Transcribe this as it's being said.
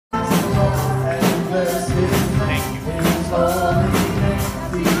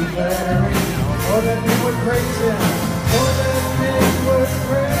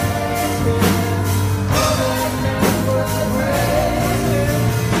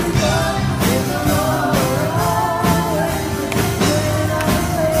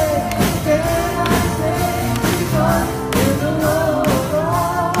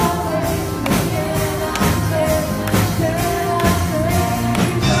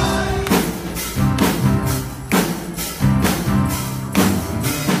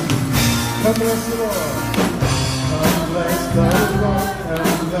Come bless the Lord. Come bless the Lord.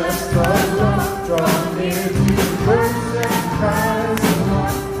 Come bless the Lord. Draw near to praise and praise the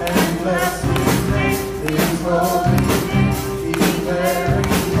Lord. And bless His name, His holy name. Declaring,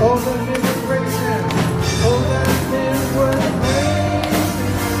 oh, that men would praise Him. Oh, that men would praise Him.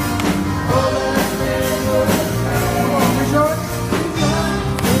 Oh, that men would praise Him. Come on, rejoice.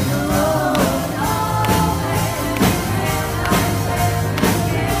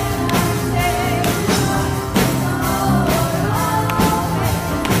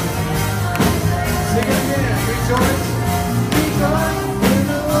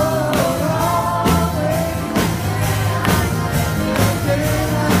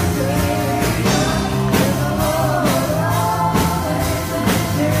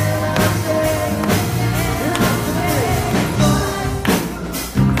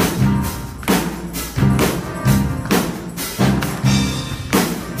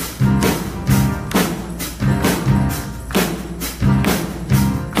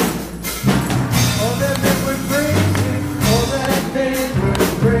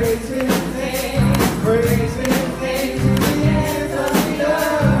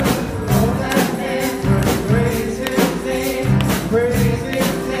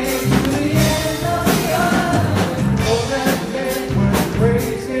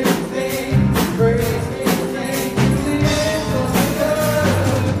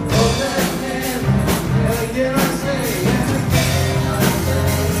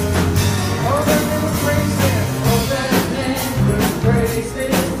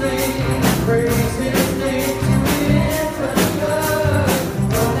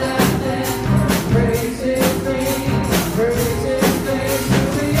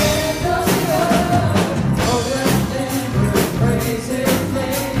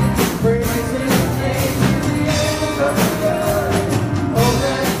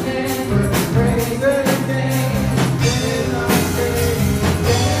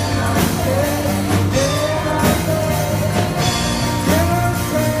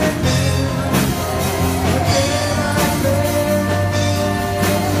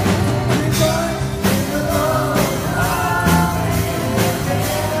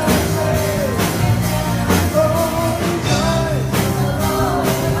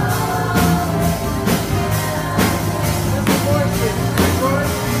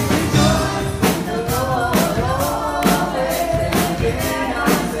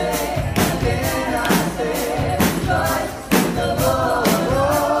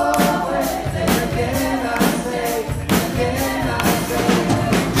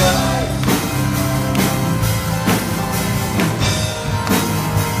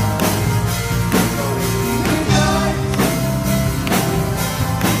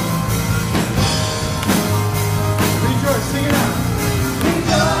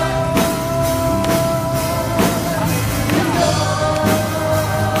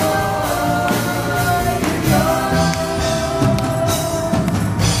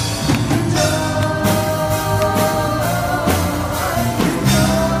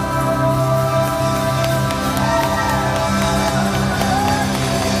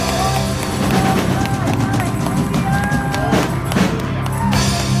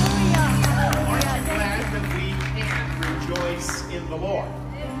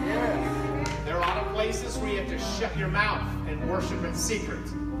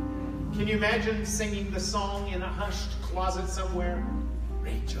 Singing the song in a hushed closet somewhere.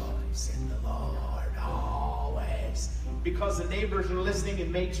 Rejoice in the Lord always. Because the neighbors are listening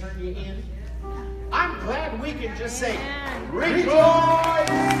and may turn you in. I'm glad we can just say, rejoice in the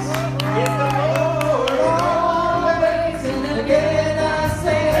Lord always. And again I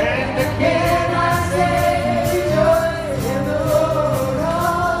say, and again I say, rejoice in the Lord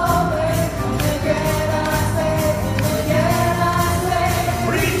always. And again I say, and again I say,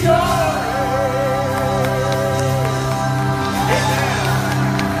 rejoice.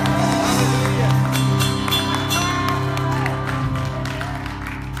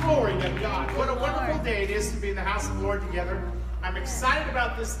 Together. I'm excited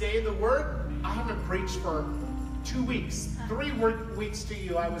about this day. The Word, I haven't preached for 2 weeks, 3 weeks to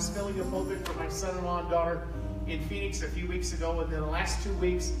you. I was filling a pulpit for my son-in-law and daughter in Phoenix a few weeks ago, and then the last 2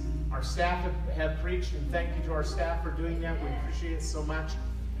 weeks, our staff have preached, and thank you to our staff for doing that. We appreciate it so much.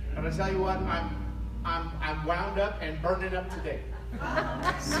 And I tell you what, I'm wound up and burning up today.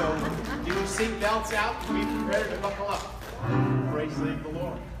 So get your seat belts out and be prepared to buckle up. Praise the name of the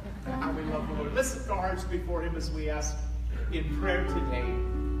Lord. How we love the Lord. Let's lift our hearts before Him as we ask in prayer today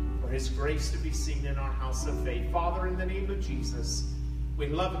for His grace to be seen in our house of faith. Father, in the name of Jesus, we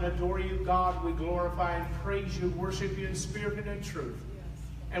love and adore you, God. We glorify and praise you, worship you in spirit and in truth.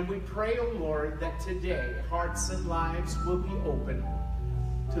 And we pray, O Lord, that today hearts and lives will be open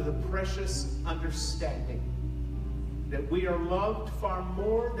to the precious understanding that we are loved far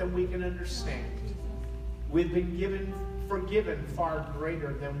more than we can understand. We've been forgiven far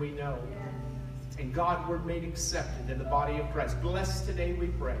greater than we know. And God, we're made accepted in the body of Christ. Bless today, we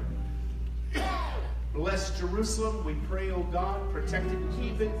pray. Bless Jerusalem, we pray, O God. Protect and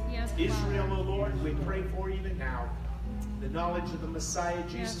keep it. Yes, Israel, O Lord, we pray for even now. The knowledge of the Messiah,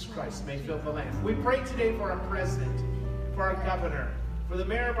 Jesus Christ, may fill the land. We pray today for our president, for our governor, for the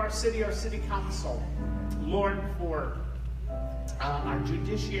mayor of our city council. Lord, for our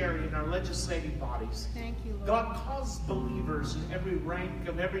judiciary and our legislative bodies. Thank you, Lord. God, cause believers in every rank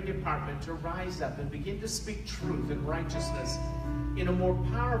of every department to rise up and begin to speak truth and righteousness in a more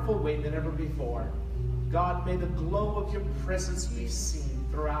powerful way than ever before. God, may the glow of your presence be seen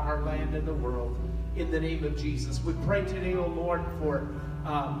throughout our land and the world. In the name of Jesus. We pray today, O Lord, for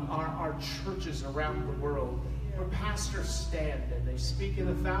our churches around the world, where pastors stand and they speak in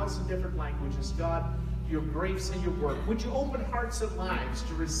 1,000 different languages. God, your grace and your word. Would you open hearts and lives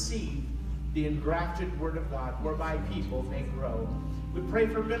to receive the engrafted word of God, whereby people may grow. We pray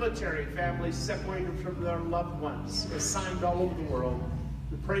for military families separated from their loved ones, assigned all over the world.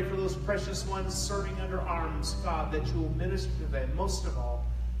 We pray for those precious ones serving under arms, God, that you will minister to them. Most of all,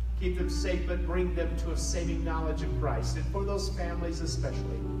 keep them safe, but bring them to a saving knowledge of Christ. And for those families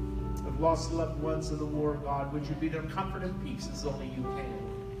especially, who have lost loved ones in the war, God, would you be their comfort and peace as only you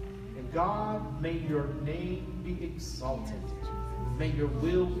can. And God, may your name be exalted. May your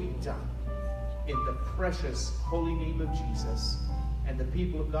will be done. In the precious holy name of Jesus. And the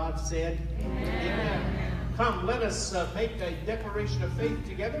people of God said, Amen. Amen. Come, let us make a declaration of faith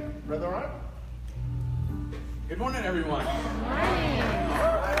together. Brother Art. Good morning, everyone. Good morning.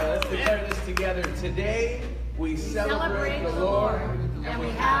 All right, let's declare this together. Today, we celebrate the Lord, and we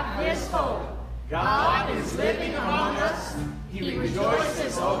have His hope. God is living among us. He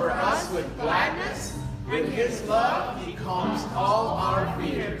rejoices over us with gladness. With His love, He calms all our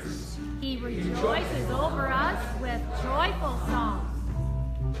fears. He rejoices over us with joyful songs.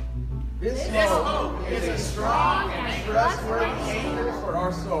 This hope is a strong and trustworthy anchor for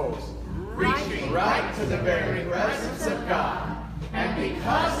our souls, reaching right to the very presence of God. And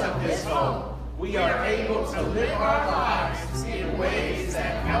because of this hope, we are able to live our lives in ways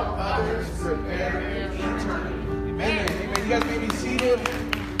that help others prepare eternity. Amen. Amen. You guys may be seated.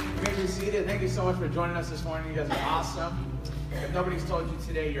 You may be seated. Thank you so much for joining us this morning. You guys are awesome. If nobody's told you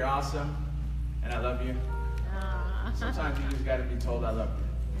today, you're awesome. And I love you. Sometimes you just got to be told I love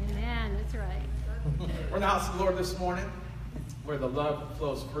you. Amen. That's right. We're in the house of the Lord this morning, where the love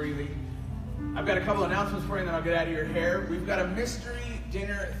flows freely. I've got a couple announcements for you, and then I'll get out of your hair. We've got a mystery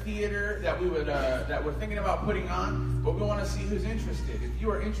dinner theater that we're thinking about putting on, but we want to see who's interested. If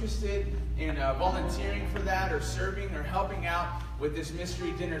you are interested in volunteering for that, or serving, or helping out with this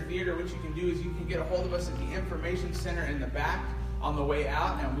mystery dinner theater, what you can do is you can get a hold of us at the information center in the back on the way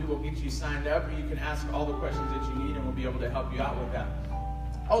out, and we will get you signed up, or you can ask all the questions that you need, and we'll be able to help you out with that.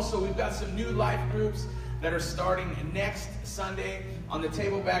 Also, we've got some new life groups that are starting next Sunday. On the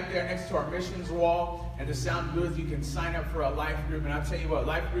table back there next to our missions wall and the sound booth, you can sign up for a life group. And I'll tell you what,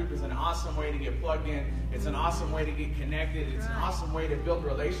 life group is an awesome way to get plugged in. It's an awesome way to get connected. It's an awesome way to build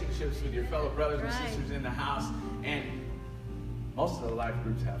relationships with your fellow brothers and sisters in the house. And most of the life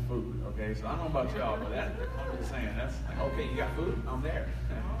groups have food, okay? So I don't know about y'all, but I'm just saying, that's like, okay, you got food? I'm there.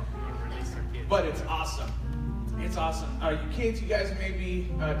 But it's awesome. It's awesome. You kids, you guys may be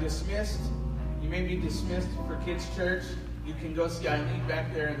dismissed. You may be dismissed for kids' church. You can go see Eileen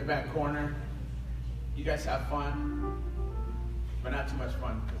back there in the back corner. You guys have fun, but not too much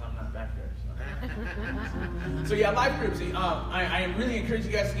fun because I'm not back there. So yeah, life groups. I really encourage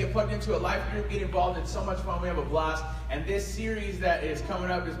you guys to get plugged into a life group, get involved. It's so much fun. We have a blast. And this series that is coming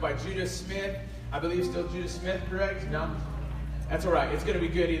up is by Judah Smith. I believe still Judah Smith, correct? No? That's all right. It's going to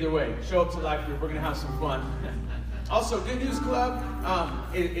be good either way. Show up to life group. We're going to have some fun. Also, Good News Club,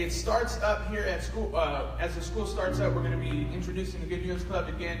 it starts up here at school. As the school starts up, we're going to be introducing the Good News Club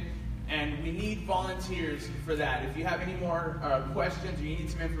again, and we need volunteers for that. If you have any more questions or you need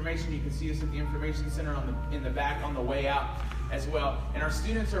some information, you can see us at the Information Center in the back on the way out as well. And our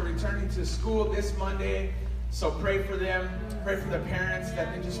students are returning to school this Monday, so pray for them. Pray for the parents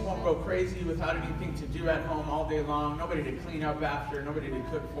that they just won't go crazy without anything to do at home all day long. Nobody to clean up after, nobody to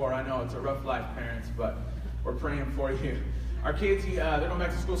cook for. I know it's a rough life, parents, but we're praying for you. Our kids, they're going back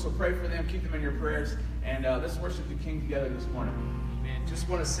to school, so pray for them. Keep them in your prayers. And let's worship the King together this morning. Amen. Just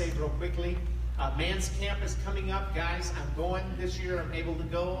want to say real quickly, Man's Camp is coming up, guys. I'm going this year. I'm able to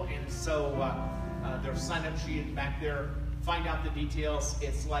go. And so there's sign-up sheet back there find out the details.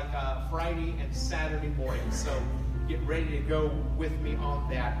 It's like Friday and Saturday morning, so get ready to go with me on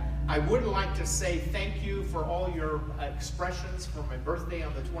that. I would like to say thank you for all your expressions for my birthday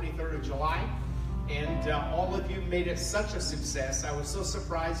on the 23rd of July. And all of you made it such a success. I was so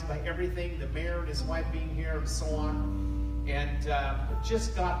surprised by everything, the mayor and his wife being here and so on. And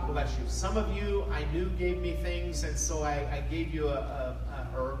just God bless you. Some of you I knew gave me things, and so I gave you a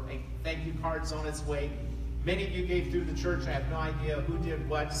thank you cards on its way. Many of you gave through the church. I have no idea who did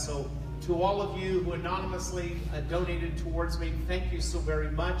what. So to all of you who anonymously donated towards me, thank you so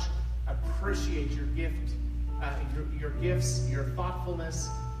very much. I appreciate your gift, your gifts, your thoughtfulness,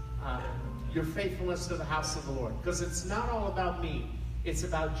 your faithfulness to the house of the Lord. Because it's not all about me. It's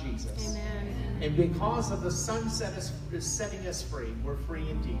about Jesus. Amen. And because of the Son is setting us free, we're free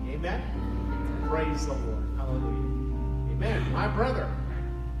indeed. Amen? Praise the Lord. Hallelujah. Amen. My brother.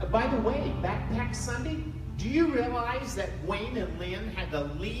 By the way, Backpack Sunday, do you realize that Wayne and Lynn had to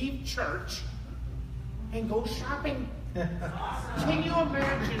leave church and go shopping? Can you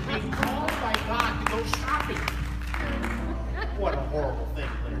imagine being called by God to go shopping? What a horrible thing,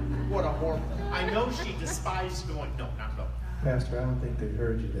 Lynn. What a horrible... I know she despised going. No, not going. Pastor, I don't think they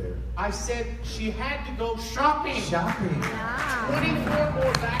heard you there. I said she had to go shopping. Shopping. Yeah. 24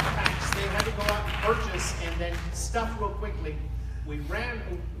 more backpacks they had to go out and purchase, and then stuff real quickly.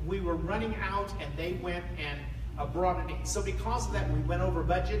 We were running out, and they went and brought it in. So because of that, we went over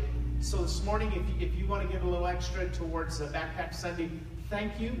budget. So this morning, if you want to give a little extra towards Backpack Sunday,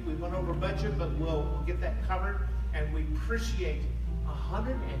 thank you. We went over budget, but we'll get that covered, and we appreciate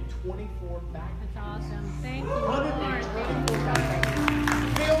 124 backpacks. That's awesome. Thank you, Lord. 124 backpacks.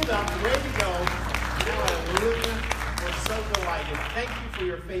 Filled up, ready to go. Hallelujah. We're so delighted. Thank you for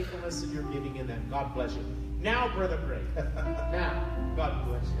your faithfulness and your giving in them. God bless you. Now, Brother Gray. Now, God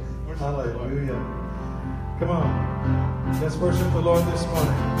bless you. Worship the Lord. Hallelujah. Come on. Let's worship the Lord this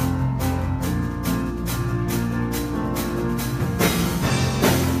morning.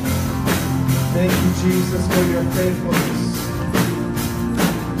 Thank you, Jesus, for your faithfulness.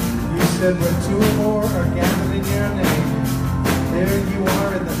 You said when two or more are gathered in your name, there you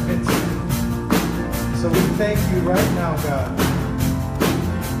are in the midst. So we thank you right now, God,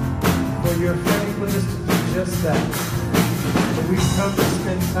 for your faithfulness to do just that. And we've come to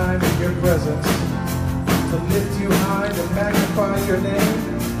spend time in your presence, to lift you high, to magnify your name,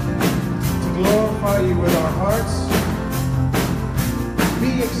 to glorify you with our hearts.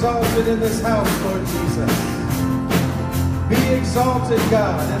 Be exalted in this house, Lord Jesus. Be exalted,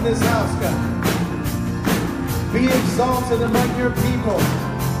 God, in this house, God. Be exalted among your people.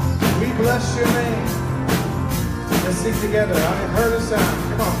 We bless your name. Let's sing together. I have heard a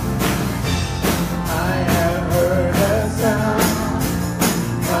sound. Come on. I have heard a sound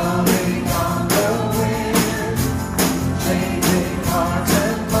coming on the wind, changing hearts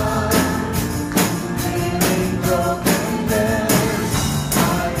and minds, healing brokenness. I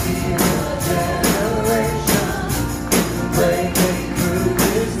hear a generation breaking through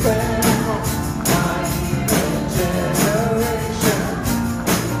this spell. I hear a generation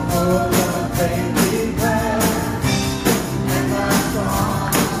full of faith declare, and my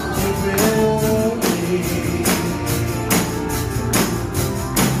song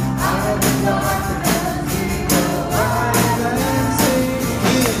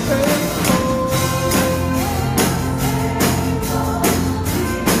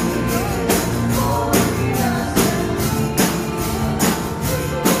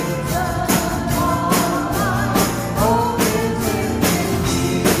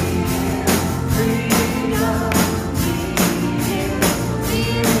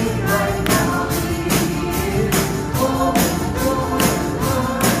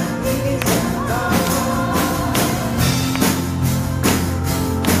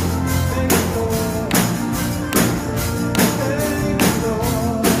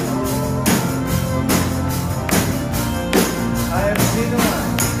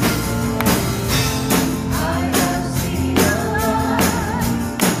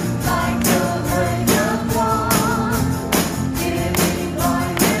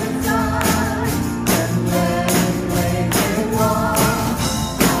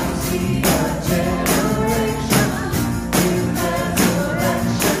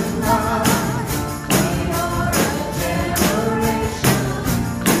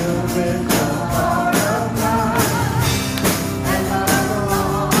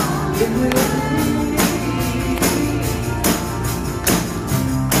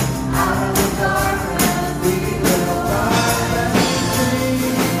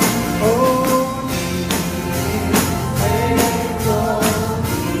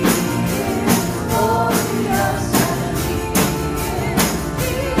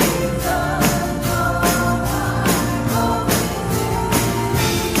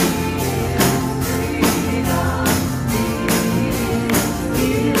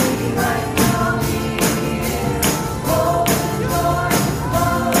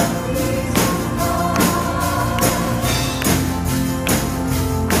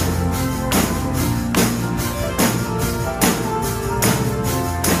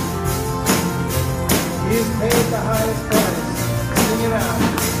highest price. Sing it out.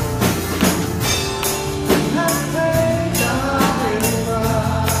 He has paid the highest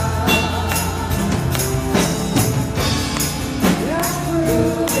price. He has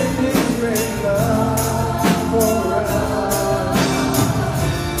proven His great love for us.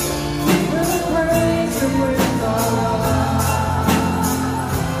 We will praise Him with our lives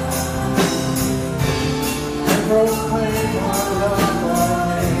and proclaim our love for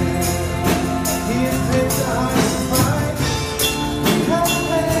Him. He has paid the highest price. He has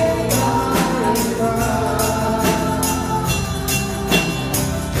paid the highest price.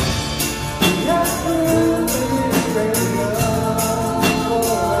 He has proven His great love for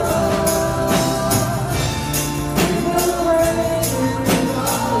us. We will praise Him with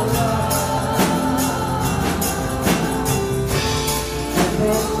our lives and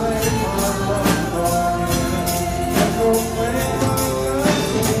proclaim our love for Him. And proclaim our love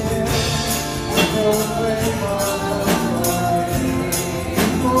for Him. And proclaim our love for Him.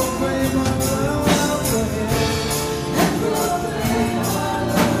 Proclaim our love for Him. And proclaim our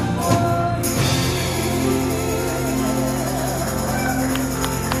love for Him.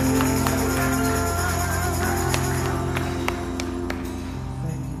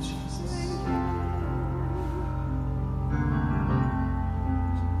 Thank you, Jesus.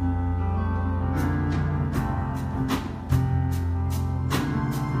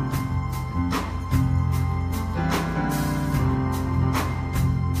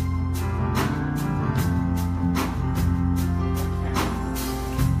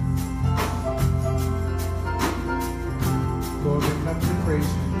 Lord, we come to praise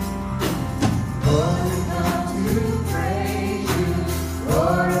you. Lord, we come to praise you,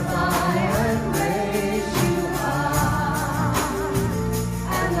 glorify and praise you high,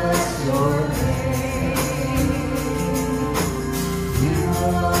 and bless your name. You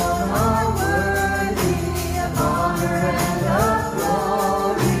alone are worthy of honor and of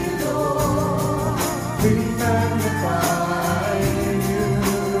glory, Lord. We magnify you.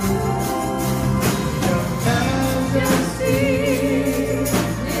 Your majesty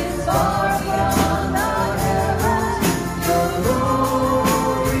is far beyond the heavens. Your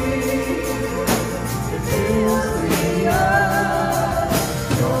glory, it fills the earth.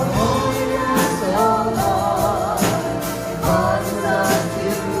 Your holiness, O Lord, causes us to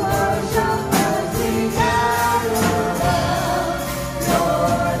worship as we gather around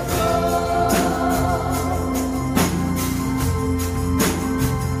your throne.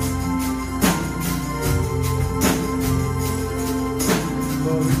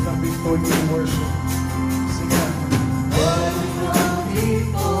 Lord, we come before you in worship. Sing out. Lord, we come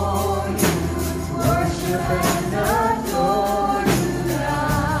before you to worship and adore you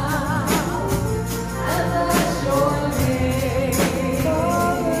now, and bless your name.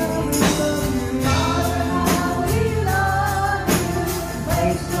 Father, we love you. Father, how we love you.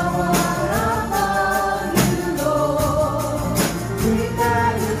 Place no one above you, Lord. We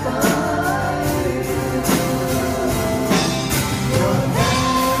magnify you. Your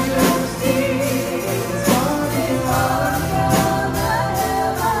majesty is far beyond the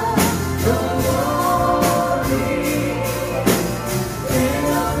heavens. Your glory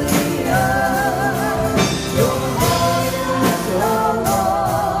fills the earth. Your holiness, O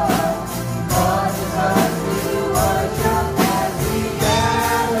Lord, causes us to worship as we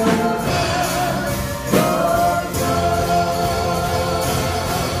gather around your throne.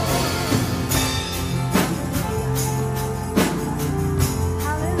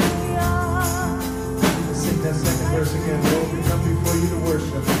 Sing that second verse again. Lord, we come before you to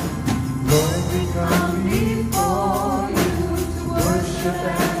worship. Lord, we come before you to worship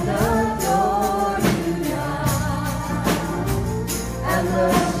and adore you now, and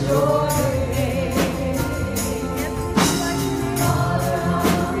bless your name. Father,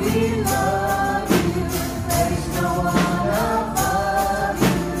 how we love you. Place no one above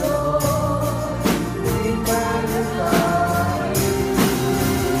you, Lord. We magnify you.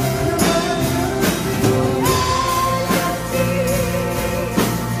 Your majesty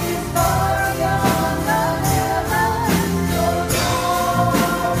is far beyond the heavens. Your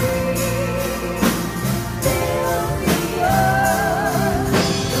glory fills the earth.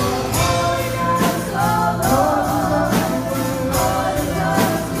 Your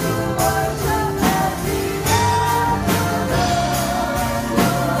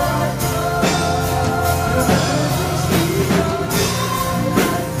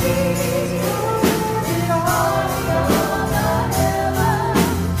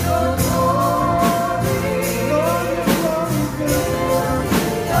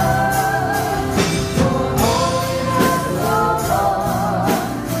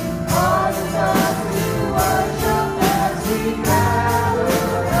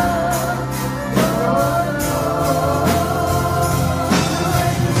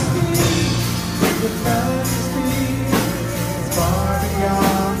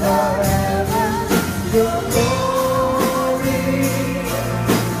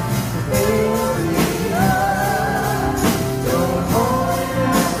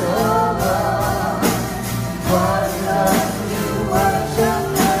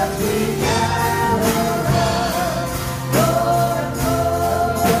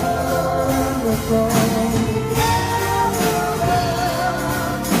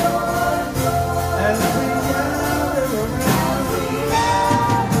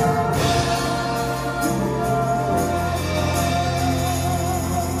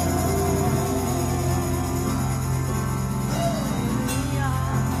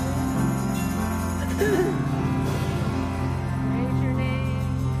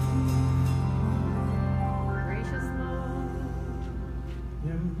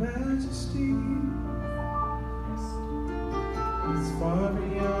majesty is far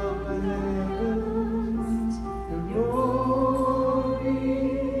beyond the heavens. Your glory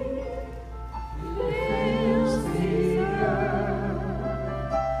fills the earth.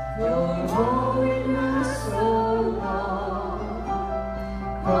 Your holiness, so long,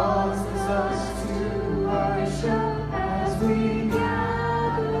 causes us to worship as we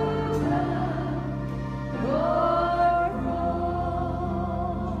gather around your throne.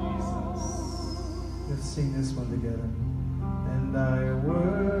 Let's sing this one together. And I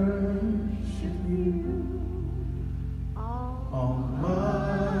worship you, Almighty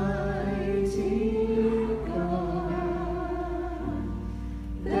God.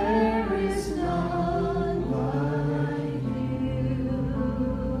 There is none like you.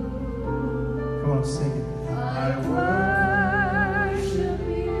 Come on, sing it. I worship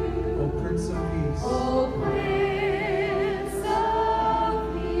you, O Prince of Peace. O Prince of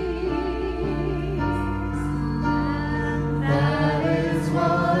Peace. That is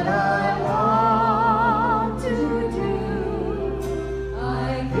what I want to do. I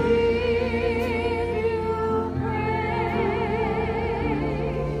give you praise,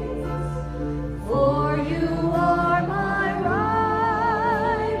 for you are my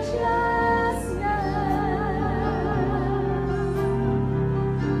righteousness.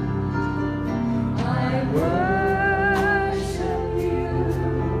 I worship you,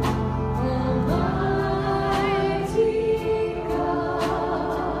 Almighty God.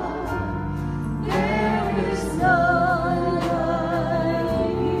 There is none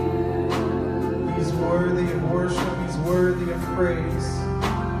like you. He's worthy of worship. He's worthy of praise.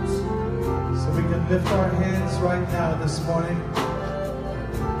 So we can lift our hands right now this morning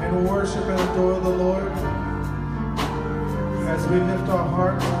and worship and adore the Lord. As we lift our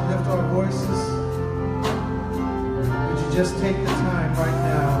hearts and lift our voices, would you just take the time right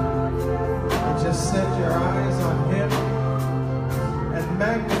now and just set your eyes on Him and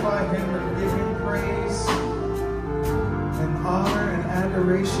magnify Him and give Him praise and honor and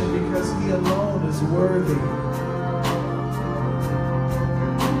adoration, because He alone is worthy.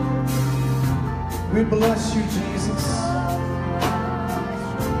 We bless you, Jesus.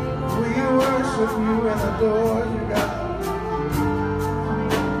 We worship you and adore you, God.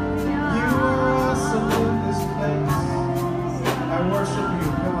 You are awesome in this place. I worship you.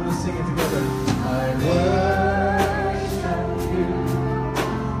 Come on, let's sing it together. I worship you,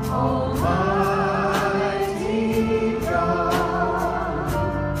 Almighty God.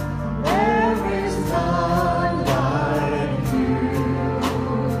 There is none like you.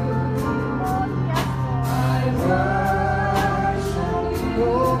 I worship you, O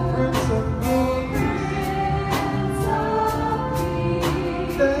Prince of Peace.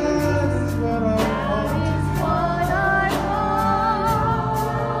 That is what I want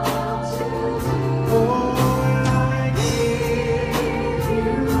to do. Oh, and I give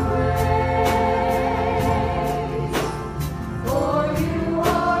you praise, for you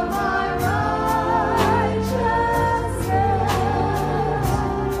are my righteousness.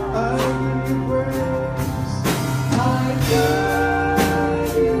 I give you praise. I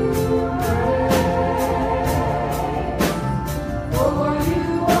give you praise, for you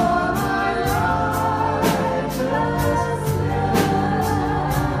are my righteousness.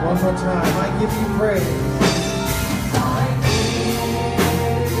 One more time. I give you praise. I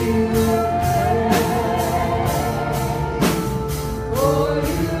give you praise, for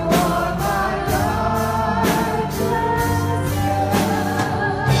you are my righteousness.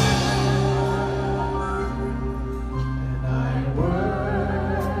 And I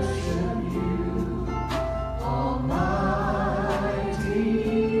worship you, Almighty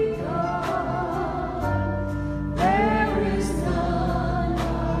God. There is none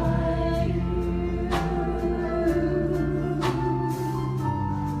like you.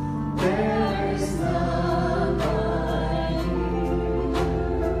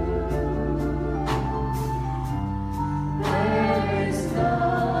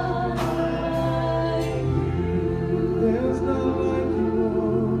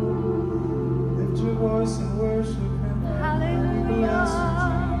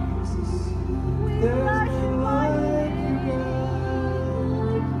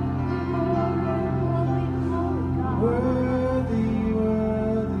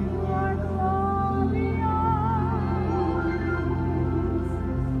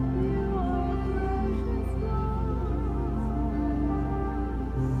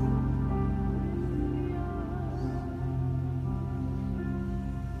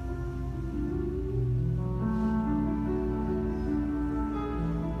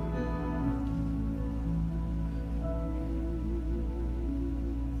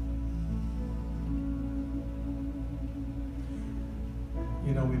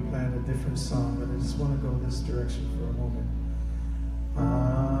 different song, but I just want to go this direction for a moment.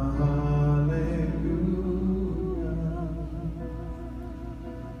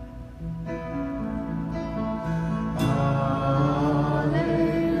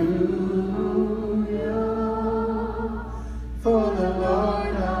 For the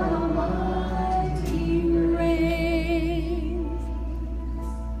Lord Almighty reigns.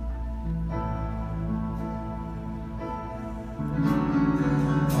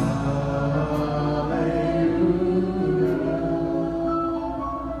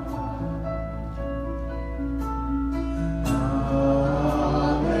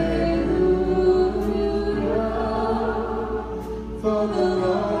 Hallelujah. For the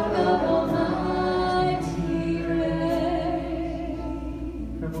Lord Almighty reigns.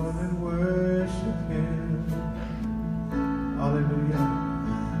 Come on and worship Him. Hallelujah.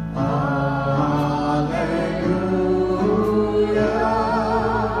 Hallelujah.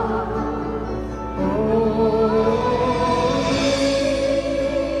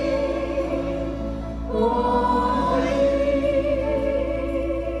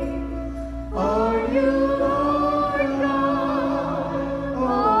 Are you Lord God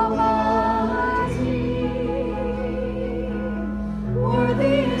Almighty?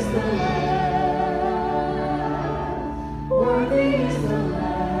 Worthy is the Lamb, worthy is the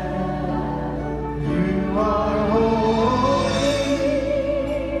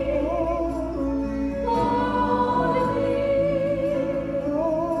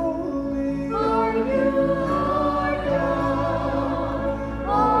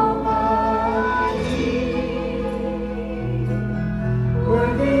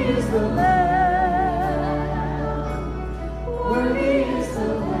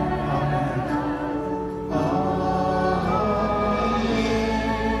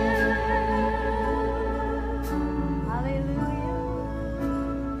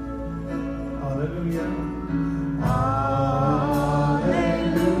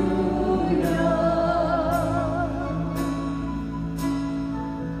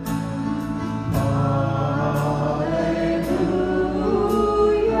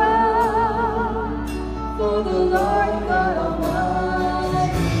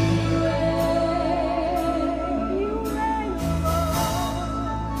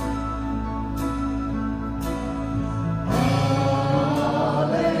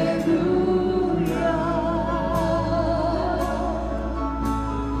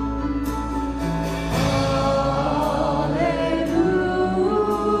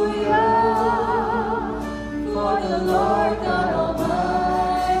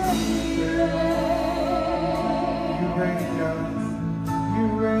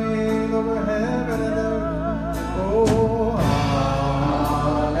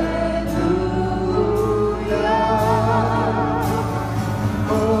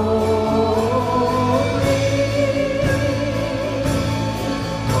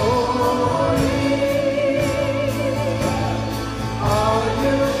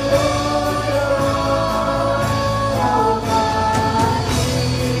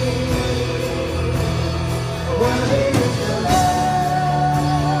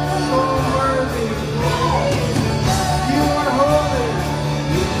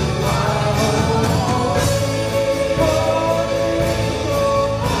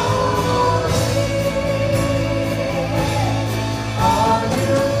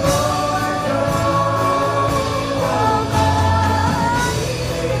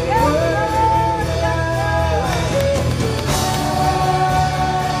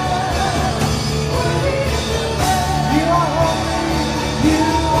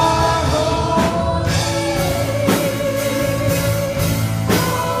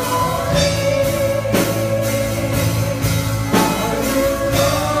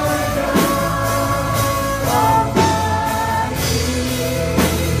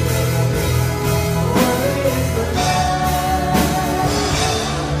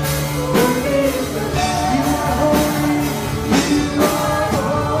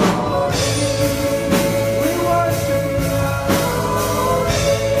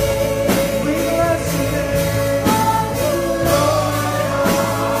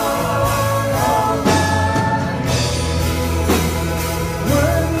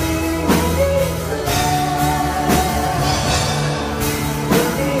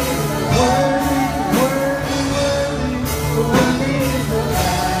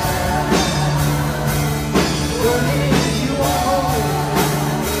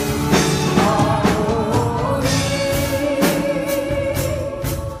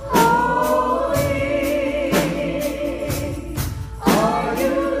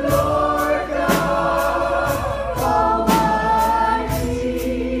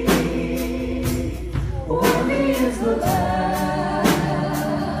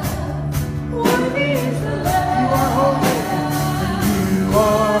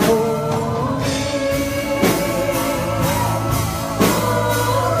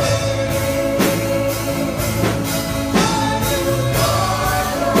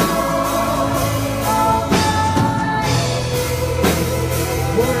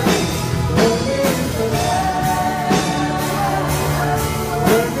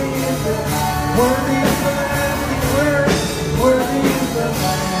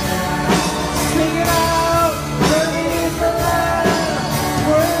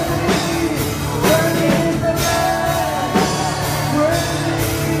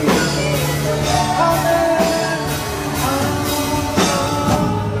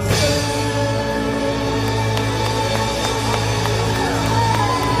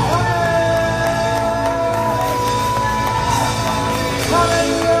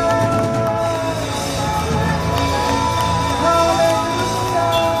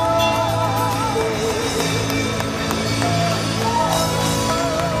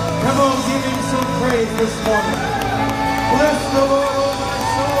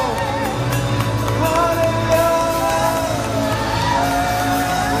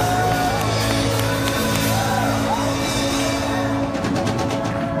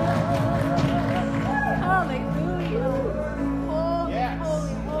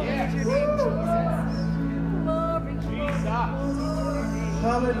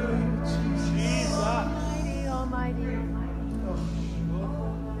Hallelujah, Jesus. Almighty, almighty,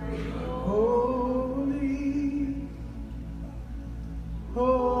 Holy,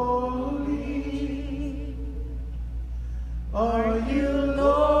 holy are you,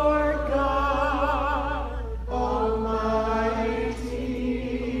 Lord God Almighty.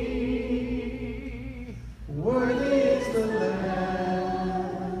 Worthy is the Lamb.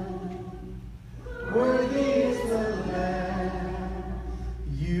 Worthy is the Lamb.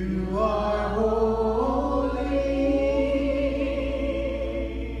 You are holy.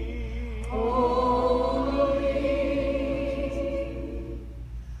 Holy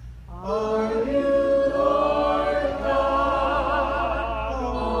are you, Lord God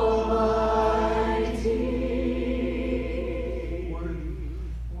Almighty.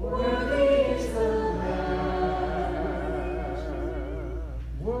 Worthy is the Lamb.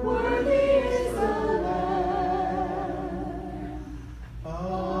 Worthy is the Lamb.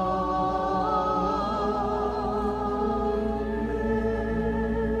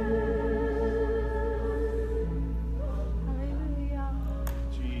 hallelujah.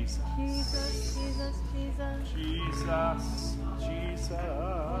 Jesus. Jesus, Jesus, Jesus. Jesus. Jesus.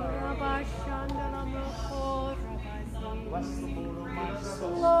 Bless the Lord, oh my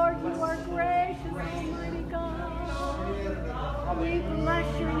soul. Lord, you are gracious, Almighty God. We bless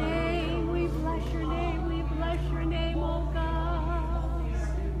your name, we bless your name, we bless your name, oh God.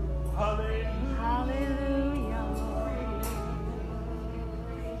 Hallelujah. Hallelujah, Lord.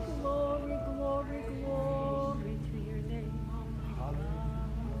 Glory, glory, glory to your name, Almighty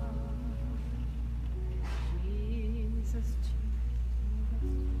God. Jesus, Jesus.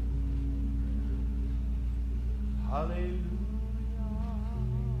 Hallelujah.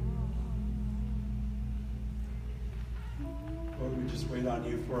 Lord, we just wait on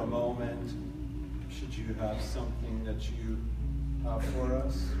you for a moment. Should you have something that you have for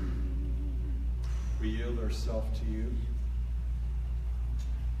us, we yield ourselves to you.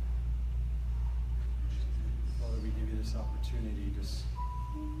 Father, we give you this opportunity to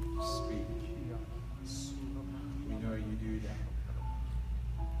speak. We know you do that.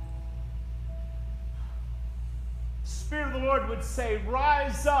 Spirit of the Lord would say,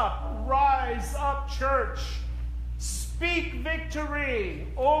 rise up, church. Speak victory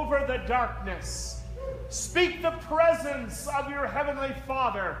over the darkness. Speak the presence of your heavenly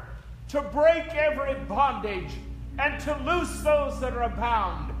Father to break every bondage and to loose those that are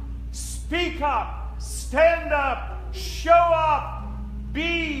bound. Speak up, stand up, show up,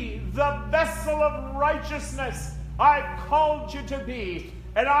 be the vessel of righteousness I've called you to be,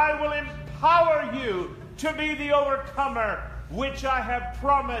 and I will empower you to be the overcomer which I have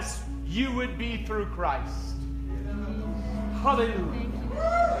promised you would be through Christ. Hallelujah.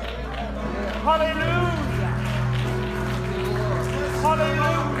 Hallelujah.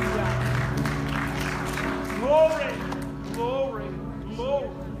 Hallelujah. Glory, glory, glory.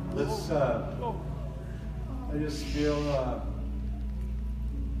 Let's, glory. I just feel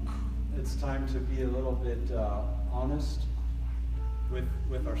it's time to be a little bit honest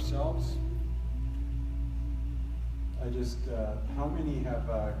with ourselves. I just, how many have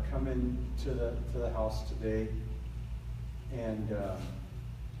come into the house today and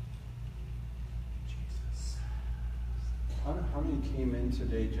Jesus. how many came in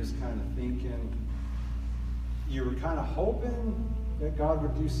today just kind of thinking, you were kind of hoping that God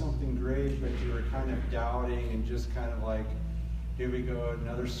would do something great, but you were kind of doubting and just kind of like, here we go,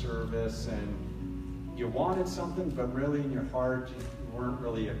 another service, and you wanted something, but really in your heart you weren't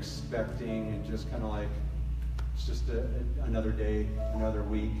really expecting, and just kind of like, it's just another day, another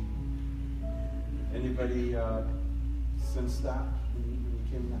week. Anybody sense that when you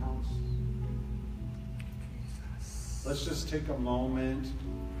came in the house? Let's just take a moment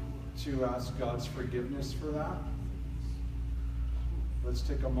to ask God's forgiveness for that. Let's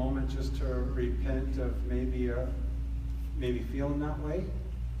take a moment just to repent of maybe feeling that way.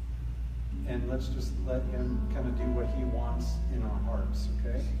 And let's just let him kind of do what he wants in our hearts,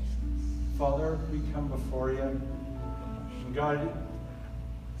 okay? Father, we come before you. God,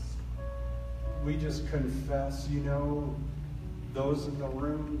 we just confess, those in the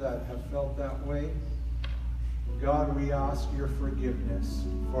room that have felt that way. God, we ask your forgiveness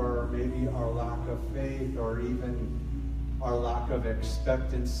for maybe our lack of faith or even our lack of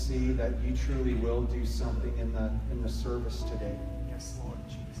expectancy that you truly will do something in the service today. Yes, Lord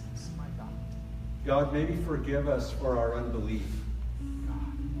Jesus, my God. God, maybe forgive us for our unbelief.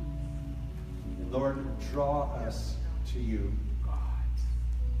 God. And Lord, draw us to you.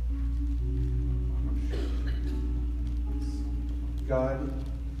 God,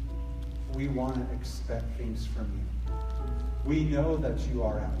 we want to expect things from you. We know that you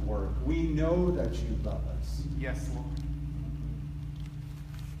are at work. We know that you love us. Yes, Lord.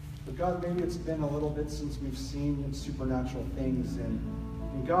 But God, maybe it's been a little bit since we've seen supernatural things.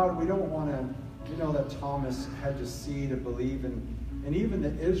 And God, we don't want to, you know, that Thomas had to see to believe. And even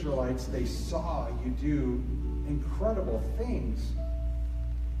the Israelites, they saw you do incredible things.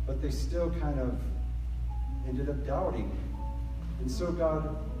 But they still kind of ended up doubting. And so,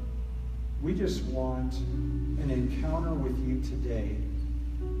 God, we just want an encounter with you today,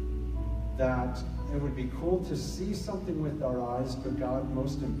 that it would be cool to see something with our eyes, but God,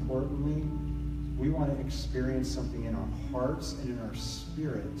 most importantly, we want to experience something in our hearts and in our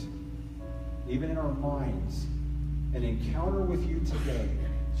spirit, even in our minds, an encounter with you today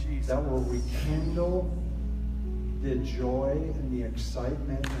that will rekindle the joy and the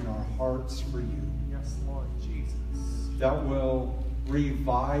excitement in our hearts for you. Yes, Lord Jesus. That will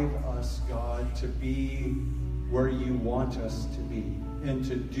revive us, God, to be where you want us to be, and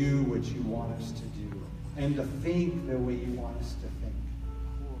to do what you want us to do, and to think the way you want us to think.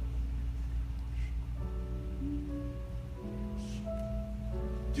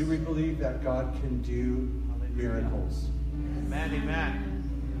 Do we believe that God can do miracles? Amen, amen.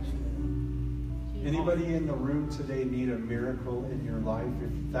 Anybody in the room today need a miracle in your life?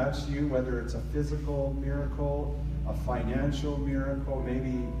 If that's you, whether it's a physical miracle, a financial miracle,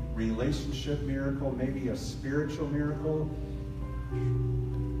 maybe relationship miracle, maybe a spiritual miracle.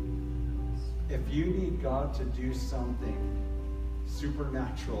 If you need God to do something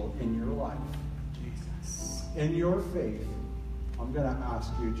supernatural in your life, Jesus, in your faith, I'm going to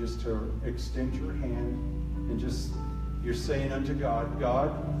ask you just to extend your hand and just, you're saying unto God,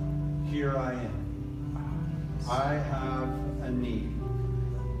 God, here I am. I have a need.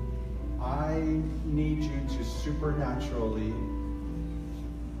 I need you to supernaturally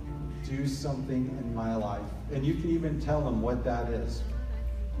do something in my life. And you can even tell him what that is.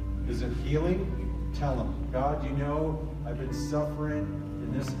 Is it healing? Tell him, God, you know I've been suffering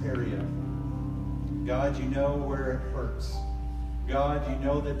in this area. God, you know where it hurts. God, you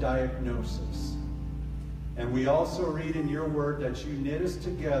know the diagnosis. And we also read in your word that you knit us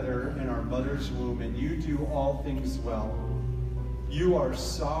together in our mother's womb, and you do all things well. You are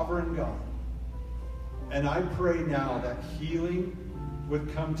sovereign God. And I pray now that healing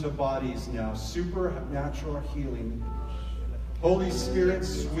would come to bodies now, supernatural healing. Holy Spirit,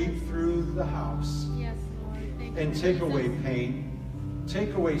 sweep through the house. Yes, Lord. And take away pain.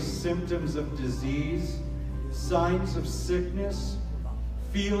 Take away symptoms of disease, signs of sickness,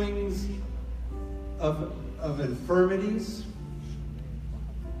 feelings of infirmities.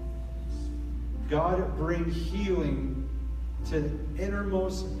 God, bring healing to the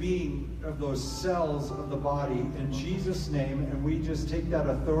innermost being of those cells of the body in Jesus' name. And we just take that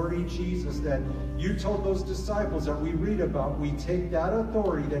authority, Jesus, that you told those disciples that we read about. We take that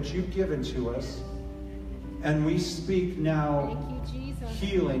authority that you've given to us, and we speak now. Thank you, Jesus.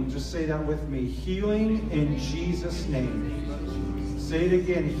 Healing. Just say that with me. Healing in Jesus' name. Say it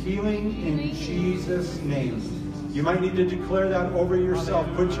again. Healing in Jesus' name. You might need to declare that over yourself.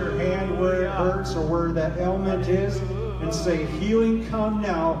 Put your hand where it hurts or where that ailment is, and say, healing come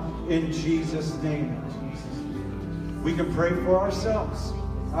now in Jesus' name. We can pray for ourselves.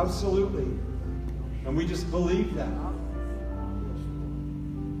 Absolutely. And we just believe that.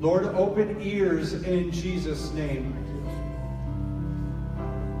 Lord, open ears in Jesus' name.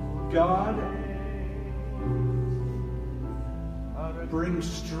 God, bring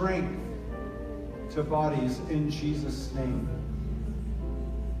strength to bodies in Jesus' name.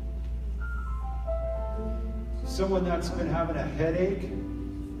 Someone that's been having a headache,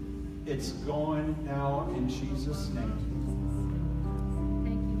 it's gone now in Jesus' name.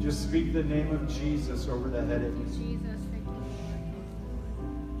 Thank you. Just speak the name of Jesus over the headache. Thank you, Jesus. Thank you.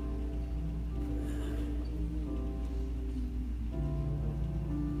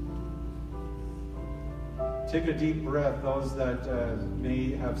 Take a deep breath. Those that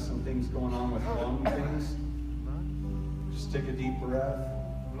may have some things going on with lung things, just take a deep breath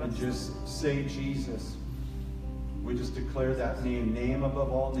and just say Jesus. We just declare that name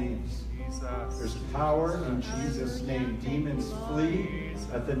above all names. There's power in Jesus' name. Demons flee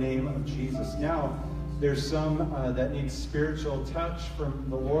at the name of Jesus. Now, there's some that need spiritual touch from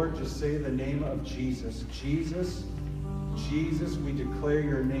the Lord. Just say the name of Jesus. Jesus, Jesus, we declare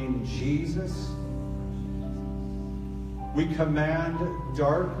your name, Jesus. We command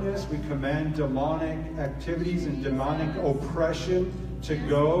darkness, we command demonic activities and demonic oppression to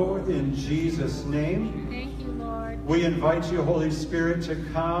go in Jesus' name. Thank you, Lord. We invite you, Holy Spirit, to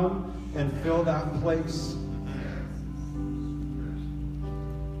come and fill that place.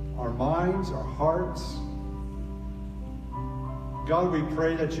 Our minds, our hearts. God, we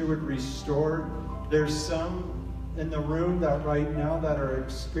pray that you would restore. There's some in the room that right now that are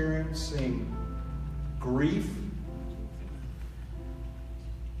experiencing grief.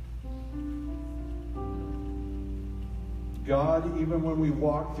 God, even when we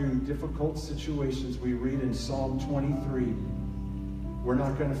walk through difficult situations, we read in Psalm 23, we're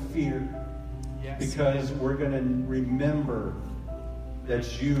not going to fear, because we're going to remember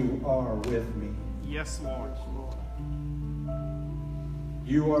that you are with me. Yes, Lord.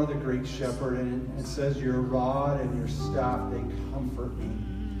 You are the great shepherd, and it says your rod and your staff, they comfort me.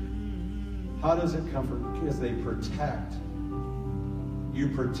 How does it comfort? Because they protect. You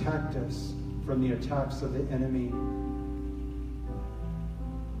protect us from the attacks of the enemy.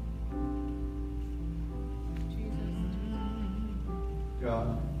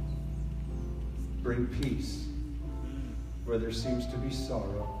 God, bring peace where there seems to be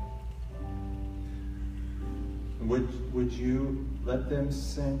sorrow. And would you let them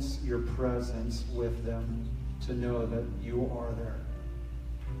sense your presence with them to know that you are there?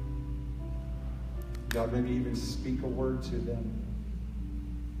 God, maybe even speak a word to them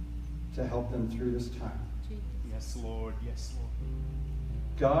to help them through this time. Yes, Lord. Yes, Lord.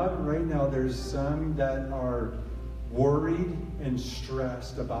 God, right now there's some that are worried and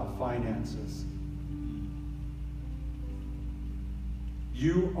stressed about finances.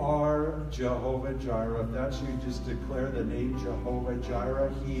 You are Jehovah Jireh. If that's you, just declare the name Jehovah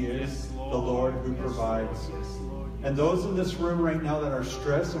Jireh. He is the Lord who provides. And those in this room right now that are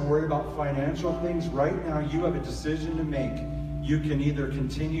stressed and worried about financial things, right now you have a decision to make. You can either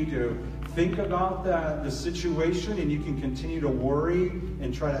continue to think about the situation and you can continue to worry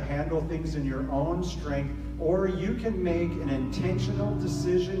and try to handle things in your own strength, or you can make an intentional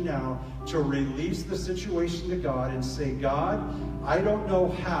decision now to release the situation to God and say, God, I don't know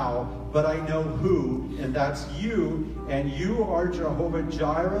how, but I know who, and that's you. And you are Jehovah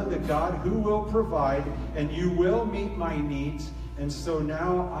Jireh, the God who will provide, and you will meet my needs. And so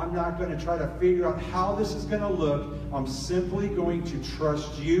now I'm not going to try to figure out how this is going to look. I'm simply going to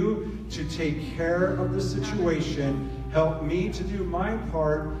trust you to take care of the situation. Help me to do my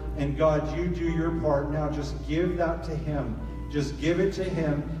part, and God, you do your part. Now just give that to him. Just give it to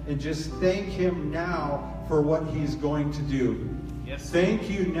him, and just thank him now for what he's going to do. Yes. Thank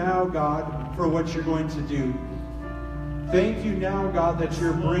you now, God, for what you're going to do. Thank you now, God, that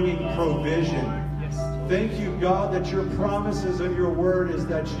you're bringing provision. Yes. Thank you, God, that your promises of your word is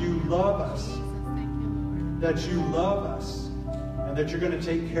that you love us. That you love us. And that you're going to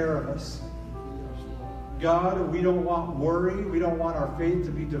take care of us. God, we don't want worry. We don't want our faith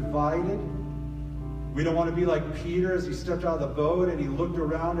to be divided. We don't want to be like Peter as he stepped out of the boat and he looked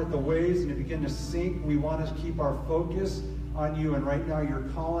around at the waves and it began to sink. We want to keep our focus on you. And right now you're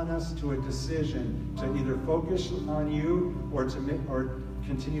calling us to a decision to either focus on you or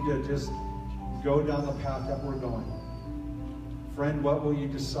continue to just go down the path that we're going. Friend, what will you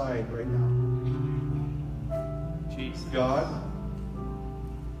decide right now? Jesus. God,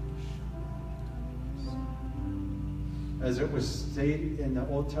 as it was stated in the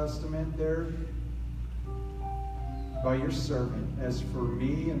Old Testament there, by your servant, as for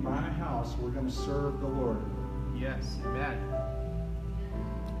me and my house, we're going to serve the Lord. Yes, amen.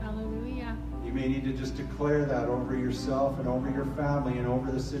 Hallelujah. You may need to just declare that over yourself and over your family and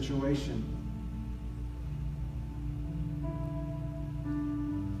over the situation.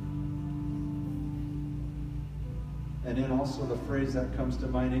 And then also the phrase that comes to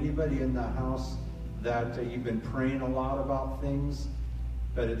mind, anybody in the house that you've been praying a lot about things,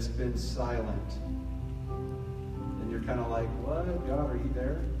 but it's been silent. And you're kind of like, what? God, are you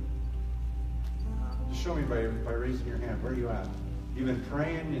there? Just show me by raising your hand. Where are you at? You've been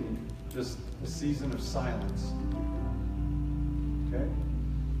praying in just a season of silence. Okay?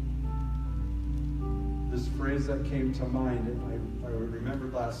 This phrase that came to mind, I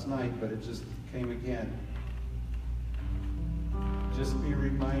remembered last night, but it just came again. Just be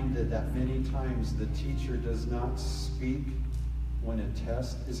reminded that many times the teacher does not speak when a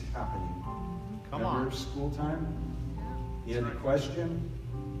test is happening. Come Remember on. school time? You had a question,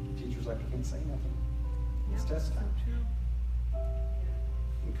 the teacher's like, I can't say nothing. It's test time.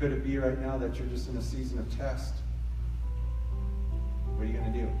 And could it be right now that you're just in a season of test? What are you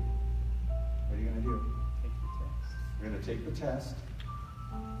going to do? What are you going to do? Take the text. We're going to take the test.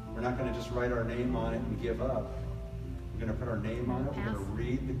 We're not going to just write our name on it and give up. We're going to put our name on it. We're going to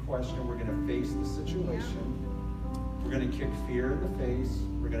read the question. We're going to face the situation. We're going to kick fear in the face.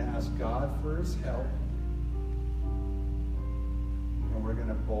 We're going to ask God for his help. And we're going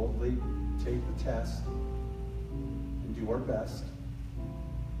to boldly take the test and do our best.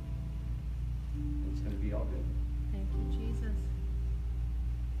 It's going to be all good. Thank you, Jesus.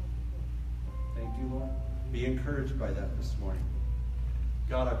 you, Lord. Be encouraged by that this morning.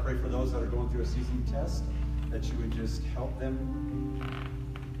 God, I pray for those that are going through a season test, that you would just help them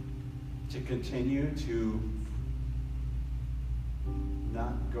to continue to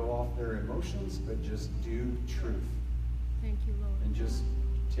not go off their emotions, but just do truth. Thank you, Lord. And just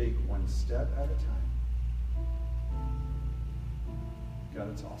take one step at a time. God,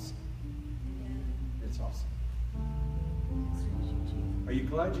 it's awesome. It's awesome. Are you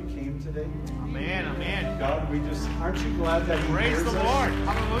glad you came today? Amen, amen. God, aren't you glad that He Praise hears the us? Lord.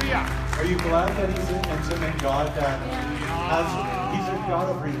 Hallelujah. Are you glad that He's an intimate God He's a God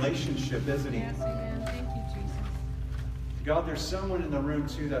of relationship, isn't He? Yes, amen. Thank you, Jesus. God, there's someone in the room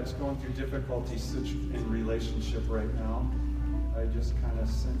too that's going through difficulties in relationship right now. I just kind of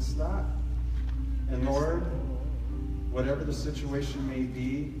sense that. And Lord, whatever the situation may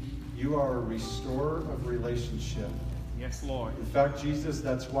be, you are a restorer of relationship. Yes, Lord. In fact, Jesus,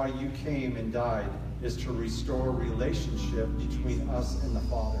 that's why you came and died, is to restore relationship between us and the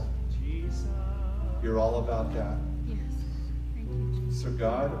Father. Jesus. You're all about that. Yes. Thank you, Jesus. So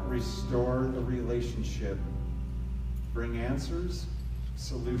God, restore the relationship. Bring answers,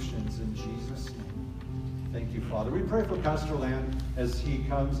 solutions in Jesus' name. Thank you, Father. We pray for Pastor Lan as he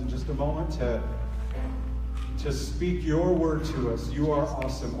comes in just a moment to speak your word to us. You are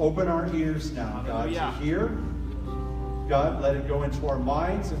awesome. Open our ears now, God, to hear. God, let it go into our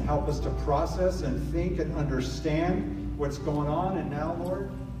minds and help us to process and think and understand what's going on. And now,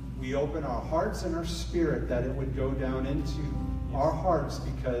 Lord, we open our hearts and our spirit that it would go down into our hearts,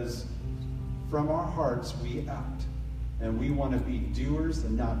 because from our hearts we act. And we want to be doers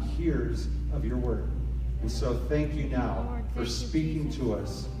and not hearers of your word. And so thank you now for speaking to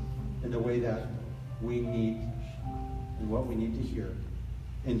us in the way that we need and what we need to hear.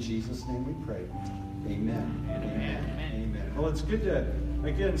 In Jesus' name we pray. Amen. Amen. Amen. Well, it's good to,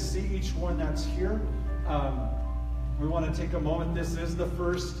 again, see each one that's here. We want to take a moment. This is the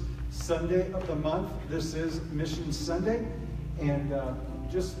first Sunday of the month. This is Mission Sunday. And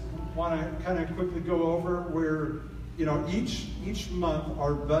just want to kind of quickly go over where, you know, each month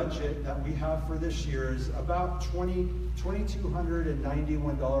our budget that we have for this year is about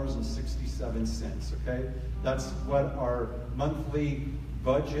 $2,291.67, okay? That's what our monthly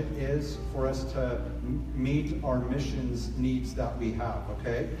budget is for us to meet our missions needs that we have,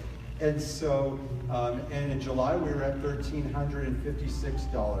 okay? And so, and in July we were at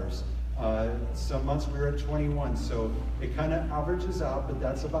 $1,356. Some months we were at 21, so it kind of averages out, but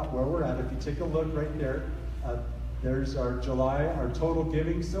that's about where we're at. If you take a look right there, there's our July, our total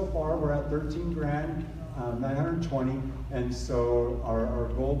giving so far. We're at $13,920, and so our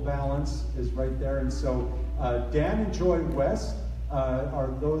goal balance is right there. And so Dan and Joy West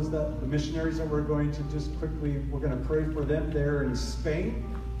are those the missionaries that we're going to just quickly, we're going to pray for them there in Spain,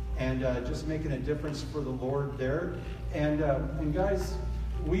 and just making a difference for the Lord there. And guys,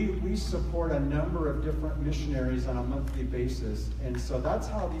 we support a number of different missionaries on a monthly basis. And so that's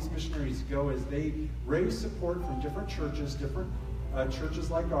how these missionaries go, is they raise support from different churches churches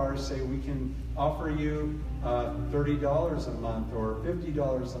like ours say we can offer you $30 a month or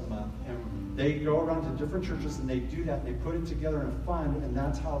 $50 a month. And they go around to different churches and they do that, and they put it together in a fund, and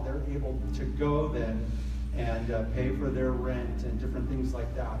that's how they're able to go then and pay for their rent and different things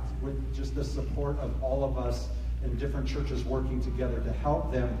like that, with just the support of all of us in different churches working together to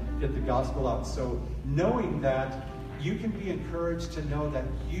help them get the gospel out. So knowing that, you can be encouraged to know that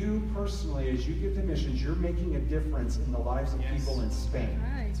you personally, as you give to missions, you're making a difference in the lives of people in Spain.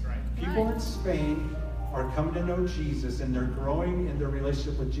 That's right. People in Spain are coming to know Jesus, and they're growing in their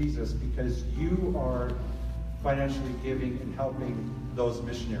relationship with Jesus because you are financially giving and helping those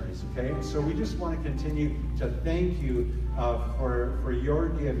missionaries, okay? And so we just want to continue to thank you for your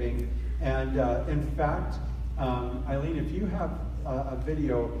giving. And in fact, Eileen, if you have a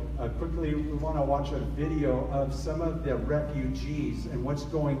video, quickly, we want to watch a video of some of the refugees and what's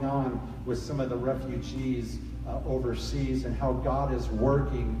going on with some of the refugees overseas, and how God is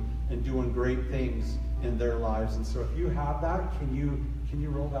working and doing great things in their lives. And so if you have that, can you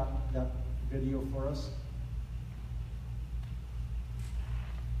roll that video for us?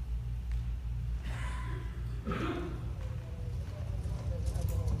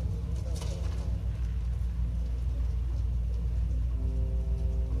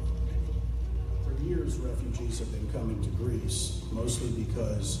 Years, refugees have been coming to Greece, mostly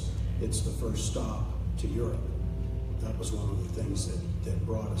because it's the first stop to Europe. That was one of the things that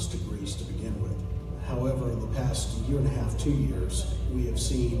brought us to Greece to begin with. However, in the past year and a half, 2 years, we have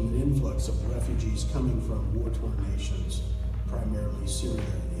seen an influx of refugees coming from war-torn nations, primarily Syria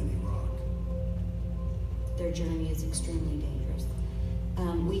and Iraq. Their journey is extremely dangerous.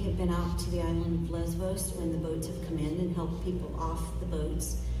 We have been out to the island of Lesbos when the boats have come in and helped people off the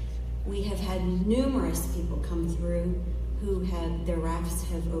boats. We have had numerous people come through who have, their rafts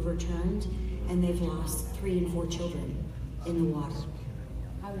have overturned and they've lost 3 and 4 children in the water.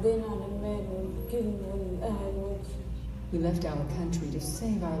 We left our country to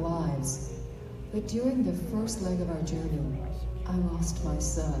save our lives, but during the first leg of our journey, I lost my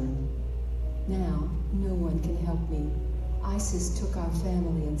son. Now, no one can help me. ISIS took our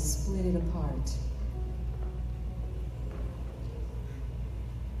family and split it apart.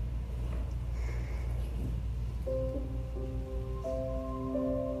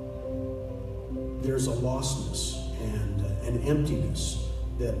 There's a lostness and an emptiness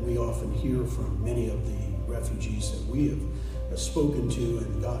that we often hear from many of the refugees that we have spoken to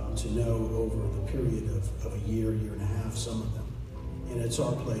and gotten to know over the period of a year and a half, some of them. And it's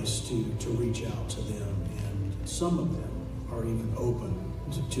our place to reach out to them, and some of them are even open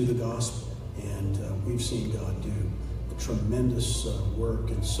to the gospel. And we've seen God do a tremendous work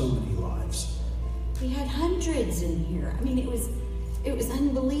in so many lives. We had hundreds in here. I mean, it was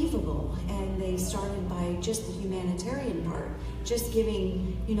unbelievable. And they started by just the humanitarian part, just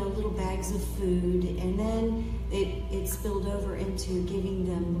giving, little bags of food, and then it spilled over into giving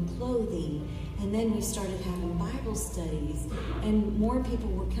them clothing. And then we started having Bible studies, and more people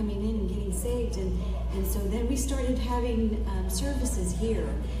were coming in and getting saved. And so then we started having services here.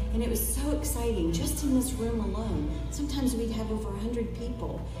 And it was so exciting, just in this room alone. Sometimes we'd have over 100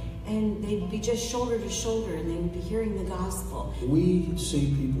 people, and they'd be just shoulder to shoulder, and they would be hearing the gospel. We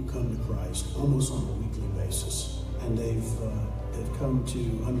see people come to Christ almost on a weekly basis, and they've come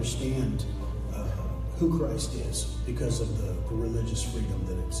to understand who Christ is because of the religious freedom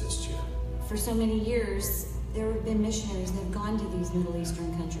that exists here. For so many years, there have been missionaries that have gone to these Middle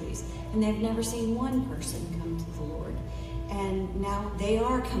Eastern countries, and they've never seen one person come to the Lord. And now they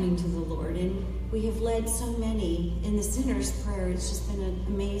are coming to the Lord, and we have led so many in the sinner's prayer. It's just been an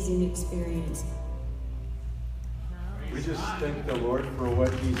amazing experience. We just thank the Lord for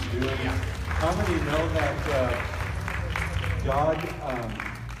what He's doing. How many know that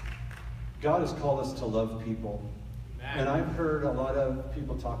God has called us to love people? And I've heard a lot of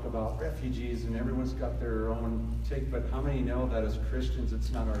people talk about refugees, and everyone's got their own take, but how many know that as Christians,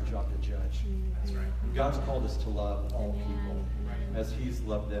 it's not our job to judge? That's right. God's called us to love all people as He's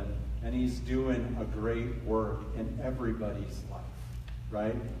loved them. And He's doing a great work in everybody's life,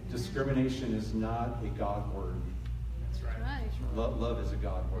 right? Discrimination is not a God word. That's right. Love is a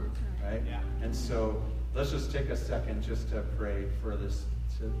God word, right? Yeah. And so let's just take a second just to pray for this,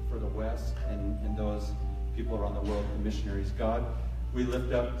 for the West and those people around the world, the missionaries. God, we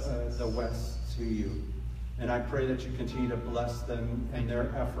lift up the West to you. And I pray that you continue to bless them in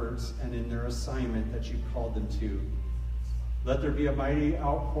their efforts and in their assignment that you've called them to. Let there be a mighty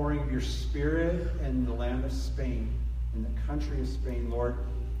outpouring of your Spirit in the land of Spain, in the country of Spain, Lord.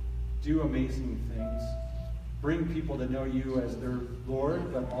 Do amazing things. Bring people to know you as their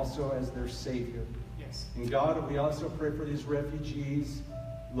Lord, but also as their Savior. Yes. And God, we also pray for these refugees,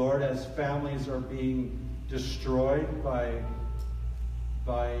 Lord, as families are being destroyed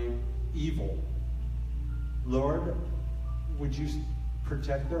by evil. Lord, would you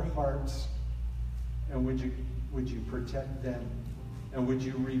protect their hearts, and would you protect them, and would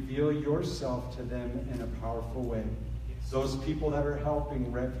you reveal yourself to them in a powerful way? Yes. Those people that are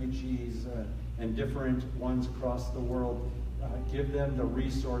helping refugees and different ones across the world, give them the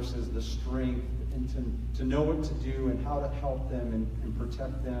resources, the strength, and to know what to do and how to help them and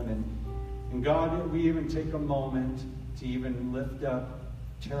protect them. And God, we even take a moment to even lift up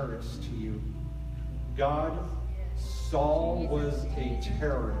terrorists to you. God, Saul was a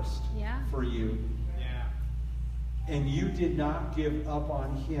terrorist for you. Yeah. And you did not give up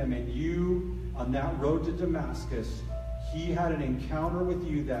on him. And you, on that road to Damascus, he had an encounter with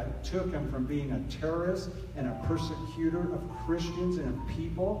you that took him from being a terrorist and a persecutor of Christians and of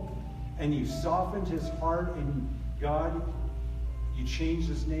people. And you softened his heart, and God, you changed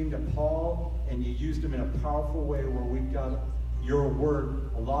his name to Paul, and you used him in a powerful way where we've got your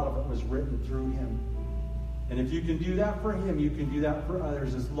word. A lot of it was written through him. And if you can do that for him, you can do that for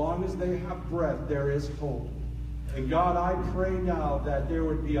others. As long as they have breath, there is hope. And God, I pray now that there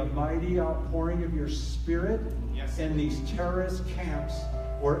would be a mighty outpouring of your Spirit in these terrorist camps,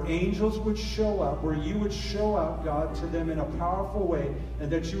 where angels would show up, where you would show up, God, to them in a powerful way,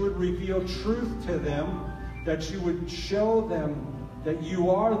 and that you would reveal truth to them, that you would show them that you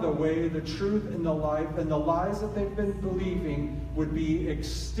are the way, the truth, and the life, and the lies that they've been believing would be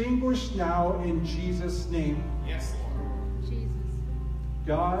extinguished now in Jesus' name. Yes, Lord. Jesus.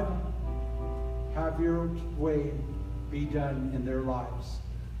 God, have your way be done in their lives.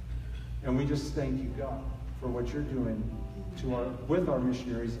 And we just thank you, God, for what you're doing with our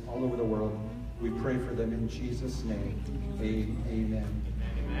missionaries all over the world. We pray for them in Jesus' name. Amen. Amen.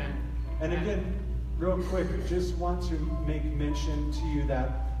 And again, real quick, just want to make mention to you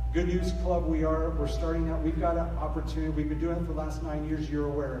that Good News Club, we're starting out. We've got an opportunity. We've been doing it for the last 9 years. You're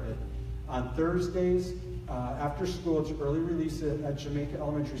aware of it. On Thursdays, after school, it's early release at Jamaica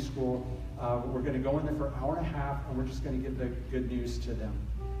Elementary School. We're going to go in there for an hour and a half, and we're just going to give the good news to them.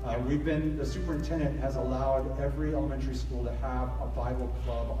 The superintendent has allowed every elementary school to have a Bible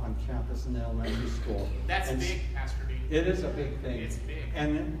club on campus in the elementary school. That's big, Pastor Dean. It is a big thing. It's big.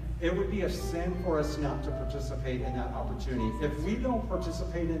 And it would be a sin for us not to participate in that opportunity. If we don't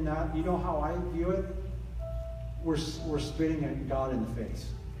participate in that, you know how I view it? We're spitting at God in the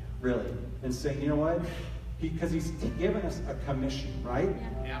face, really, and saying, you know what? Because he's given us a commission, right?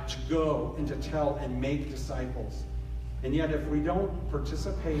 Yeah. To go and to tell and make disciples. And yet if we don't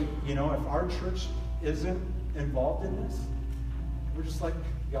participate, if our church isn't involved in this, we're just like,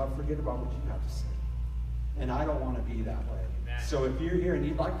 God, forget about what you have to say. And I don't want to be that way. Amen. So if you're here and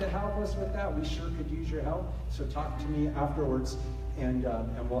you'd like to help us with that, we sure could use your help. So talk to me afterwards, and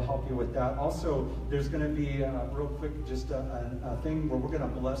we'll help you with that. Also, there's going to be, real quick, just a thing where we're going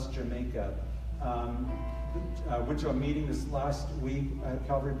to bless Jamaica. I went to a meeting this last week at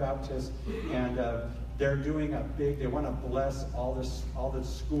Calvary Baptist, and they're doing they want to bless all the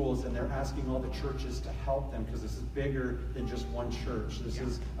schools, and they're asking all the churches to help them, because this is bigger than just one church. This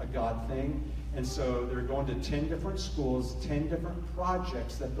is a God thing. And so they're going to 10 different schools, 10 different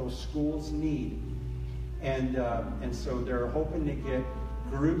projects that those schools need. And so they're hoping to get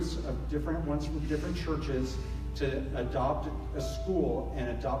groups of different ones from different churches to adopt a school and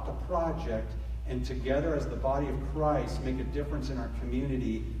adopt a project, and together as the body of Christ make a difference in our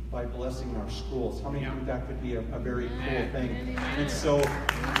community by blessing our schools. How many think that could be a very cool thing? And so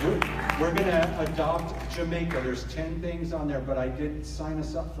we're going to adopt Jamaica. There's 10 things on there, but I did sign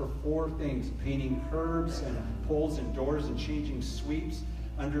us up for 4 things: painting curbs and poles and doors and changing sweeps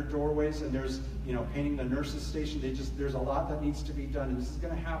under doorways, and there's painting the nurses station. There's a lot that needs to be done, and this is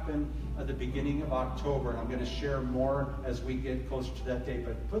going to happen at the beginning of October, and I'm going to share more as we get closer to that date.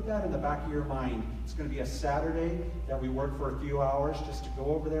 But put that in the back of your mind. It's going to be a Saturday that we work for a few hours just to go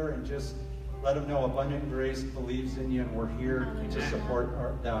over there and just let them know Abundant Grace believes in you, and we're here to support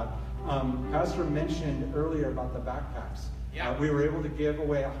that. Pastor mentioned earlier about the backpacks. Yeah. We were able to give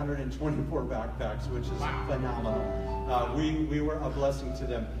away 124 backpacks, which is phenomenal. We were a blessing to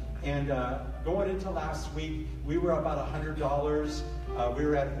them. And going into last week, we were about $100. We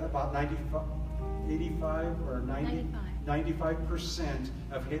were at about 95%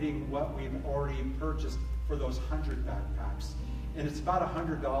 of hitting what we've already purchased for those 100 backpacks. And it's about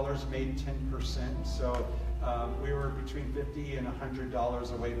 $100 made 10%. So we were between $50 and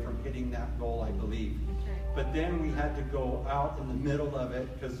 $100 away from hitting that goal, I believe. But then we had to go out in the middle of it,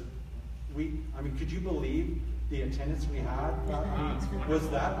 because could you believe the attendance we had? Was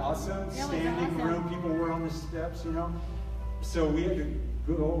that awesome? Standing room, people were on the steps, So we had to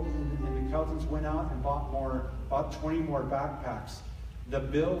go, and the Keltons went out and bought 20 more backpacks. The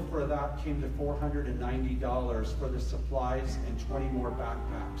bill for that came to $490 for the supplies and 20 more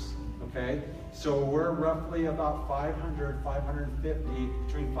backpacks. Okay, so we're roughly about $550,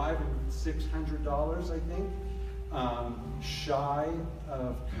 between $500 and $600, I think, shy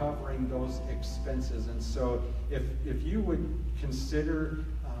of covering those expenses. And so, if you would consider,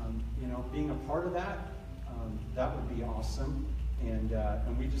 being a part of that, that would be awesome. And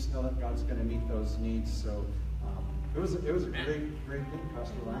we just know that God's going to meet those needs. So it was a great thing,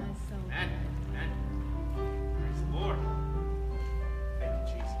 Pastor Lan. Amen. Praise the Lord. Thank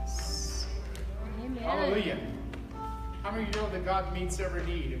you, Jesus. Amen. Hallelujah. How many of you know that God meets every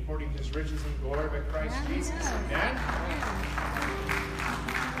need according to his riches and glory by Christ Jesus? Amen?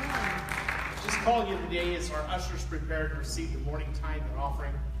 Just calling you today as our ushers prepare to receive the morning tithe and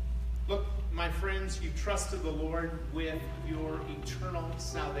offering. Look, my friends, you trusted the Lord with your eternal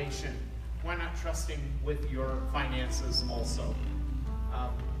salvation. Why not trust him with your finances also?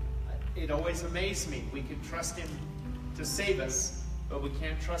 It always amazed me. We can trust him to save us, but we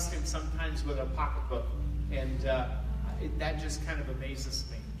can't trust him sometimes with a pocketbook. And that just kind of amazes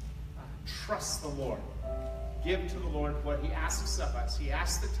me. Trust the Lord. Give to the Lord what he asks of us. He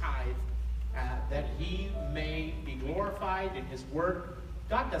asks the tithe that he may be glorified in his work.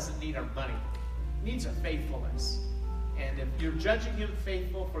 God doesn't need our money. He needs our faithfulness. And if you're judging him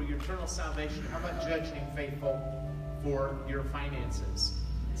faithful for your eternal salvation, how about judging him faithful for your finances?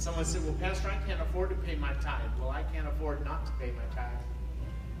 Someone said, well, Pastor, I can't afford to pay my tithe. Well, I can't afford not to pay my tithe.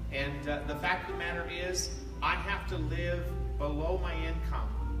 And the fact of the matter is, I have to live below my income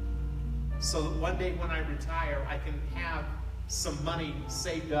so that one day when I retire, I can have some money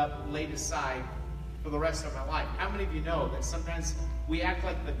saved up, laid aside for the rest of my life. How many of you know that sometimes we act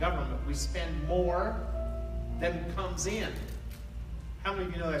like the government? We spend more than comes in. How many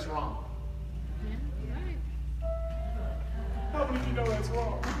of you know that's wrong? Yeah, right. How many of you know that's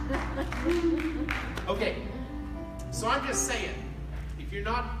wrong? Okay, so I'm just saying, if you're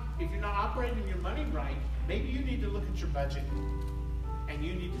not operating your money right, maybe you need to look at your budget and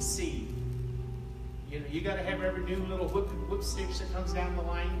you need to see. You know, you got to have every new little whip stitch that comes down the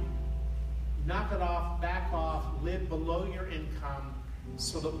line. Knock it off, back off, live below your income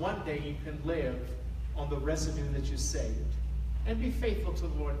so that one day you can live on the residue that you saved. And be faithful to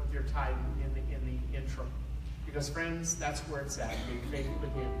the Lord with your tithe in the interim. Because friends, that's where it's at. Being faithful to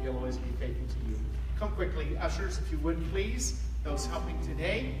Him, He'll always be faithful to you. Come quickly, ushers, if you would please, those helping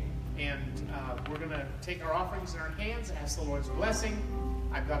today. And we're going to take our offerings in our hands, ask the Lord's blessing.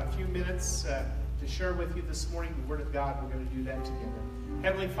 I've got a few minutes to share with you this morning the Word of God. We're going to do that together.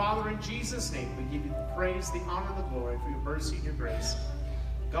 Heavenly Father, in Jesus' name, we give you the praise, the honor, and the glory for your mercy and your grace.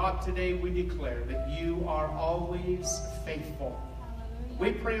 God, today we declare that you are always faithful.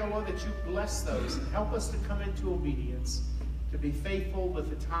 We pray, O Lord, that you bless those and help us to come into obedience, to be faithful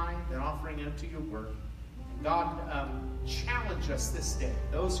with the tithe and offering unto your word. God, challenge us this day.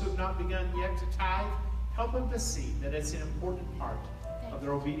 Those who have not begun yet to tithe, help them to see that it's an important part of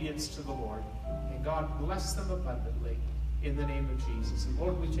their obedience to the Lord. And God, bless them abundantly in the name of Jesus. And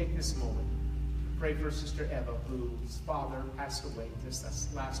Lord, we take this moment to pray for Sister Eva, whose father passed away this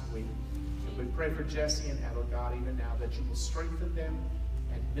last week. And we pray for Jesse and Eva, God, even now, that you will strengthen them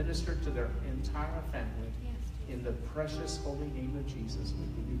and minister to their entire family. In the precious holy name of Jesus, we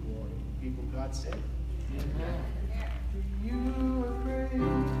give you glory. People, God said, Amen. You are great.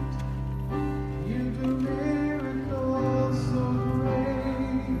 You do miracles so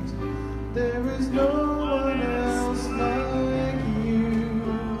great. There is no one else like you.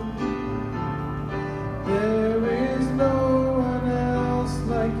 There is no one else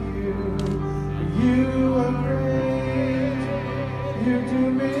like you. You are great. You do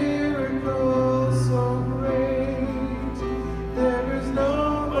miracles so great. There is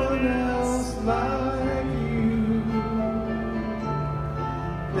no one else like you.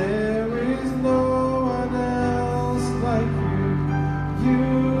 There is no one else like you.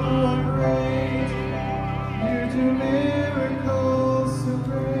 You are great. You do miracles so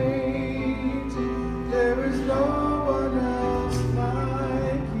great. There is no one else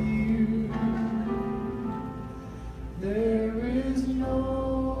like you. There is no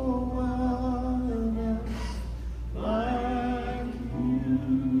one else like you.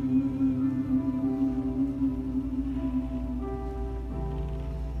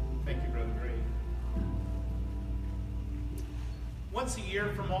 Thank you, Brother Gray. Once a year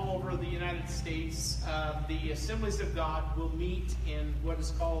from all over the United States, the Assemblies of God will meet in what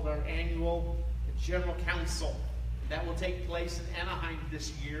is called our annual General Council. That will take place in Anaheim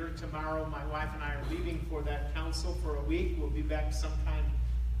this year. Tomorrow, my wife and I are leaving for that council for a week. We'll be back sometime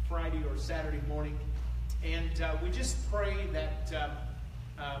Friday or Saturday morning. And we just pray that,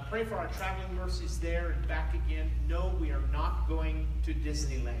 pray for our traveling mercies there and back again. No, we are not going to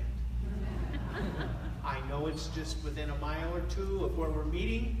Disneyland. I know it's just within a mile or two of where we're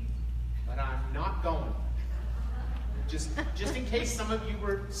meeting, but I'm not going. Just in case some of you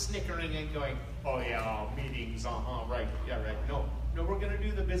were snickering and going, oh yeah, meetings, right, yeah, right. No, we're going to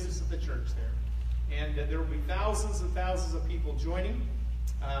do the business of the church there. And there will be thousands and thousands of people joining.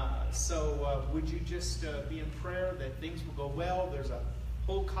 So would you just be in prayer that things will go well? There's a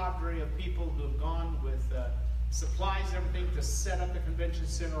whole cadre of people who have gone with supplies and everything to set up the convention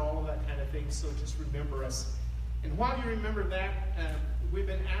center, all of that kind of thing. So just remember us. And while you remember that, we've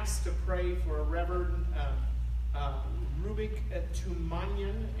been asked to pray for a Reverend Rubik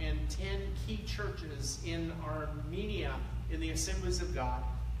Tumanyan and 10 key churches in Armenia in the Assemblies of God.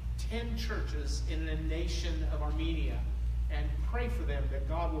 10 churches in a nation of Armenia. And pray for them that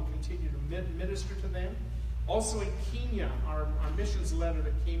God will continue to minister to them. Also in Kenya, our missions letter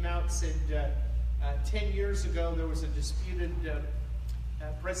that came out said 10 years ago there was a disputed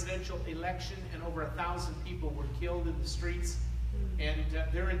presidential election and over 1,000 people were killed in the streets. And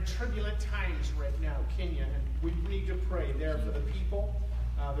they're in turbulent times right now, Kenya, and we need to pray there for the people.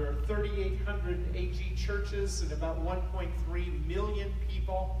 There are 3,800 AG churches and about 1.3 million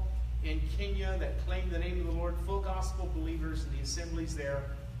people in Kenya that claim the name of the Lord, full gospel believers in the assemblies there,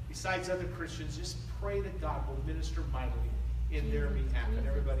 besides other Christians. Just pray that God will minister mightily in their behalf. And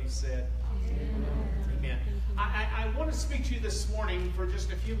everybody said, Amen. I want to speak to you this morning for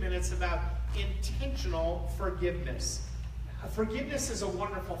just a few minutes about intentional forgiveness. Forgiveness is a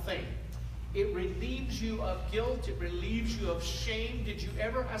wonderful thing. It relieves you of guilt. It relieves you of shame. Did you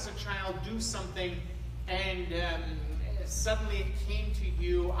ever, as a child, do something and suddenly it came to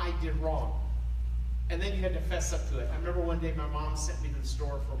you, I did wrong? And then you had to fess up to it. I remember one day my mom sent me to the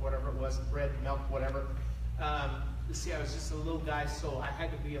store for whatever it was, bread, milk, whatever. See, I was just a little guy, so I had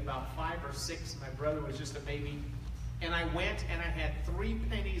to be about 5 or 6. My brother was just a baby. And I went and I had 3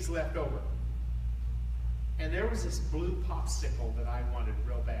 pennies left over. And there was this blue popsicle that I wanted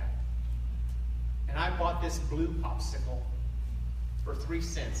real bad. And I bought this blue popsicle for 3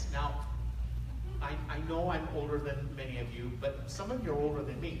 cents. Now, I know I'm older than many of you, but some of you are older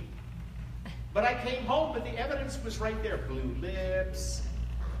than me. But I came home, but the evidence was right there. Blue lips,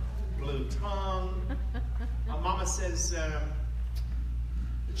 blue tongue. My mama says, the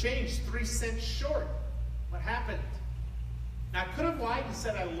change 3 cents short. What happened? Now, I could have lied and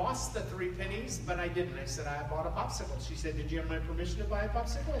said I lost the 3 pennies, but I didn't. I said, I bought a popsicle. She said, did you have my permission to buy a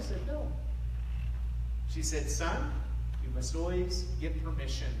popsicle? I said, no. She said, son, you must always get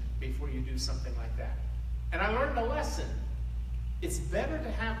permission before you do something like that. And I learned a lesson. It's better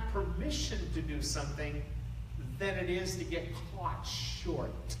to have permission to do something than it is to get caught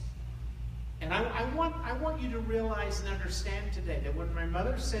short. And I want you to realize and understand today that when my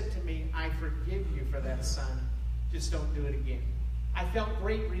mother said to me, I forgive you for that, son, just don't do it again. I felt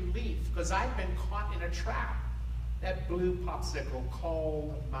great relief because I've been caught in a trap. That blue popsicle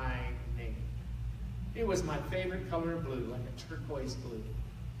called my name. It was my favorite color of blue, like a turquoise blue.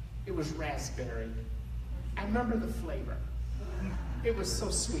 It was raspberry. I remember the flavor. It was so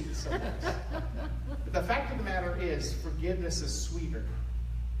sweet, so nice. But the fact of the matter is, forgiveness is sweeter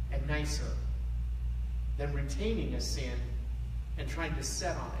and nicer than retaining a sin and trying to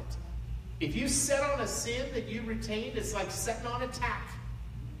set on it. If you set on a sin that you retained, it's like setting on a tack.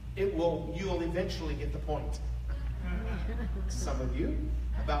 You'll eventually get the point. Some of you,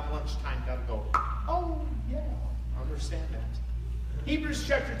 about lunchtime, gotta go, oh yeah, I understand that. Hebrews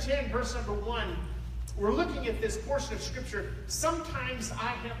chapter 10, verse number 1. We're looking at this portion of Scripture. Sometimes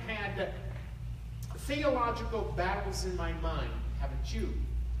I have had theological battles in my mind, haven't you?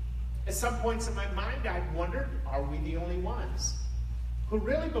 At some points in my mind, I've wondered, are we the only ones who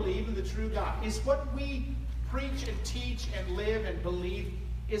really believe in the true God? Is what we preach and teach and live and believe,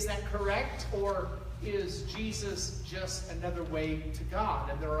 is that correct? Or is Jesus just another way to God?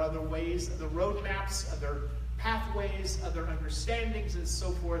 And there are other ways, other roadmaps, other pathways, other understandings, and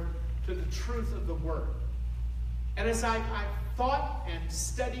so forth, to the truth of the Word. And as I've thought and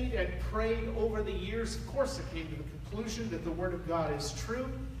studied and prayed over the years, of course I came to the conclusion that the Word of God is true,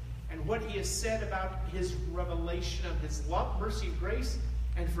 and what He has said about His revelation of His love, mercy, and grace,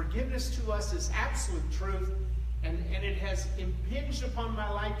 and forgiveness to us is absolute truth, and it has impinged upon my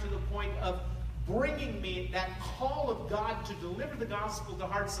life to the point of bringing me that call of God to deliver the gospel to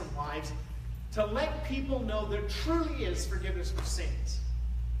hearts and lives, to let people know there truly is forgiveness for sins.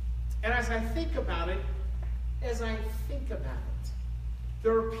 And as I think about it,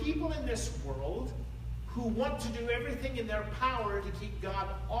 there are people in this world who want to do everything in their power to keep God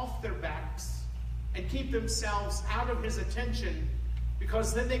off their backs and keep themselves out of His attention,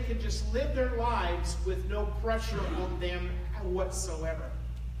 because then they can just live their lives with no pressure on them whatsoever.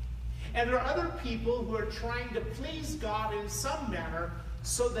 And there are other people who are trying to please God in some manner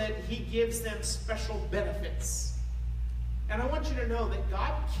so that He gives them special benefits. And I want you to know that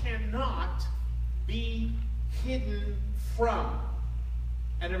God cannot be hidden from.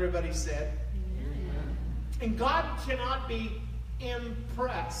 And everybody said, Amen. And God cannot be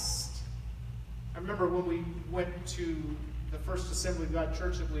impressed. I remember when we went to the first Assembly of God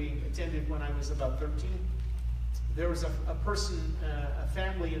church that we attended when I was about 13. There was a person, a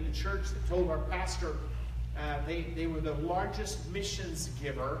family in the church that told our pastor they were the largest missions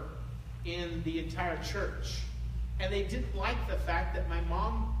giver in the entire church. And they didn't like the fact that my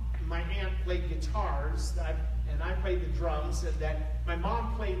mom and my aunt played guitars, and I played the drums, and that my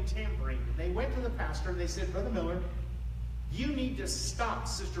mom played tambourine. And they went to the pastor and they said, Brother Miller, you need to stop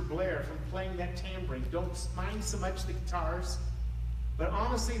Sister Blair from playing that tambourine. Don't mind so much the guitars, but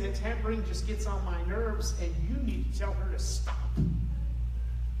honestly, the tambourine just gets on my nerves, and you need to tell her to stop.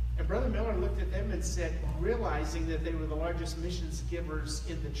 And Brother Miller looked at them and said, realizing that they were the largest missions givers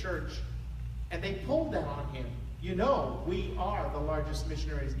in the church, and they pulled that on him. You know, we are the largest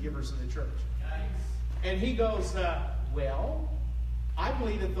missionaries givers in the church. Nice. And he goes, well, I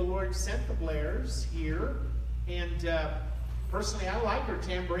believe that the Lord sent the Blairs here, and personally I like her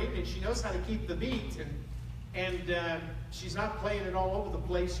tambourine, and she knows how to keep the beat. And she's not playing it all over the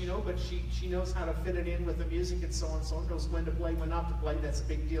place, you know, but she knows how to fit it in with the music and so on, knows when to play, when not to play. That's a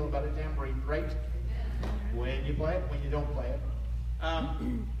big deal about a tambourine, right? When you play it, when you don't play it.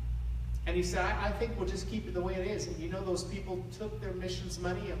 And he said, I think we'll just keep it the way it is. And you know, those people took their missions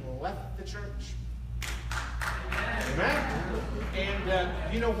money and left the church. Amen.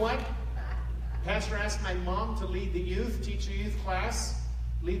 And you know what? Pastor asked my mom to lead the youth, teach a youth class,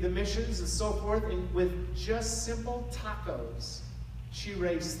 lead the missions and so forth. And with just simple tacos, she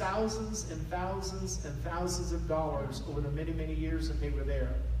raised thousands and thousands and thousands of dollars over the many, many years that they were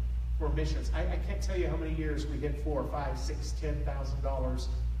there for missions. I can't tell you how many years we get $4, $5, $6, $10,000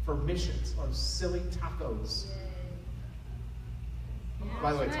 for missions on silly tacos.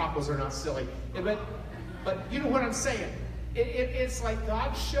 By the way, tacos are not silly. But you know what I'm saying? It's like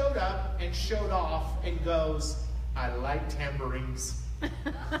God showed up and showed off and goes, I like tambourines.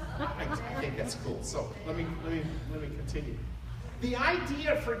 I think that's cool. So let me continue. The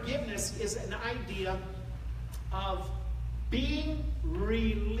idea of forgiveness is an idea of being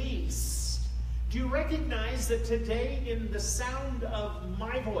released. Do you recognize that today, in the sound of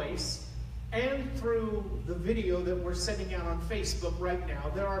my voice and through the video that we're sending out on Facebook right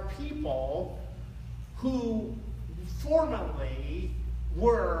now, there are people who formerly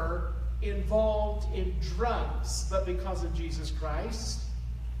were involved in drugs, but because of Jesus Christ,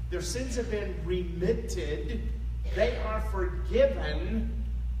 their sins have been remitted, they are forgiven,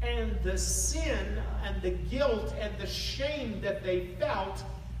 and the sin and the guilt and the shame that they felt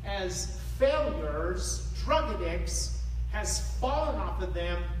as failures, drug addicts, has fallen off of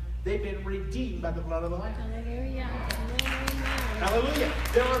them. They've been redeemed by the blood of the Lamb. Hallelujah. Hallelujah.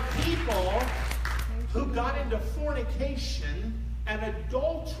 There are people who got into fornication and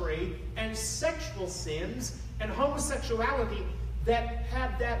adultery and sexual sins and homosexuality that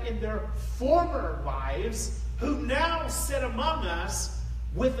had that in their former lives, who now sit among us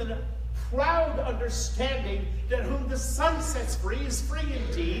with a proud understanding that whom the Son sets free is free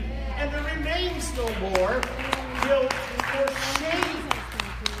indeed, and there remains no more guilt or shame.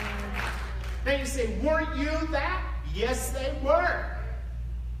 Now you say, weren't you that? Yes, they were.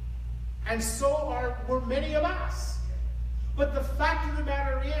 And so were many of us. But the fact of the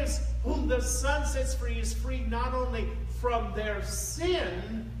matter is, whom the Son sets free is free not only from their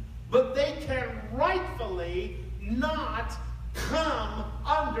sin, but they can rightfully not come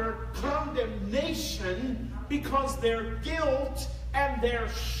under condemnation because their guilt and their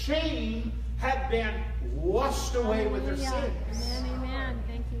shame have been washed away with their sins. Amen, amen.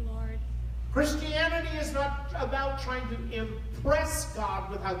 Thank you, Lord. Christianity is not about trying to impress God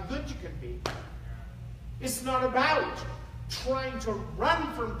with how good you can be. It's not about trying to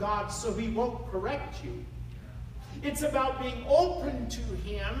run from God so He won't correct you. It's about being open to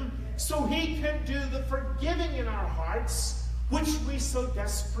Him so He can do the forgiving in our hearts, which we so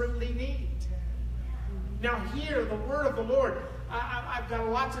desperately need. Now here, the word of the Lord, I've got a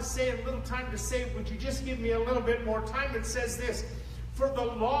lot to say and little time to say. Would you just give me a little bit more time? It says this: for the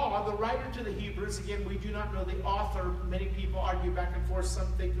law, the writer to the Hebrews, again, we do not know the author. Many people argue back and forth. Some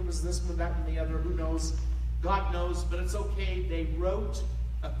think it was this one, that, and the other. Who knows? God knows, but it's okay. They wrote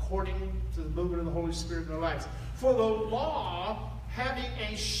according to the movement of the Holy Spirit in their lives. For the law, having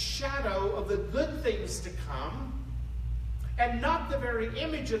a shadow of the good things to come, and not the very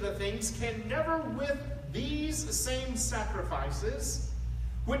image of the things, can never with these same sacrifices,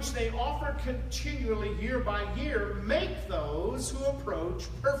 which they offer continually year by year, make those who approach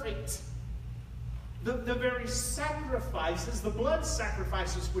perfect. The very sacrifices, the blood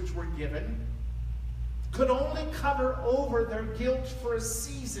sacrifices which were given, could only cover over their guilt for a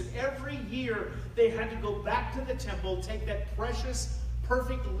season. Every year they had to go back to the temple, take that precious,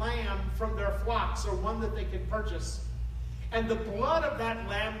 perfect lamb from their flocks, or one that they could purchase. And the blood of that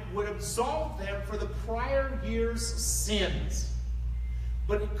lamb would absolve them for the prior year's sins.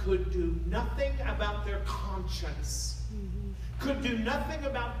 But it could do nothing about their conscience. Could do nothing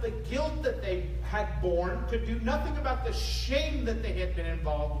about the guilt that they had borne. Could do nothing about the shame that they had been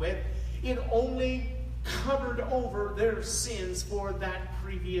involved with. It only covered over their sins for that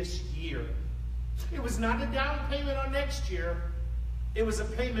previous year. It was not a down payment on next year. It was a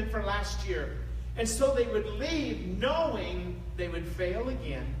payment for last year. And so they would leave knowing they would fail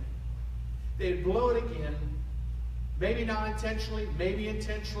again. They'd blow it again. Maybe not intentionally, maybe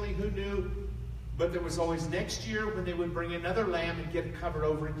intentionally, who knew? But there was always next year when they would bring another lamb and get it covered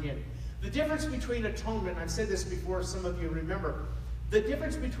over again. The difference between atonement, I've said this before, some of you remember, the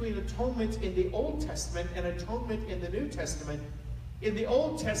difference between atonement in the Old Testament and atonement in the New Testament, in the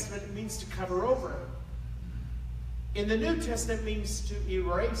Old Testament it means to cover over. In the New Testament it means to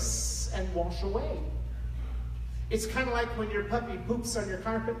erase and wash away. It's kind of like when your puppy poops on your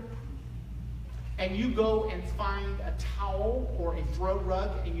carpet and you go and find a towel or a throw rug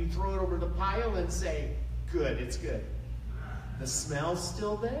and you throw it over the pile and say, good, it's good. The smell's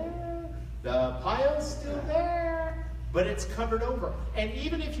still there, the pile's still there, but it's covered over. And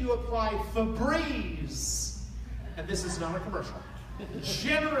even if you apply Febreze, and this is not a commercial,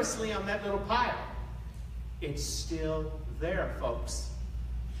 generously on that little pile, it's still there, folks.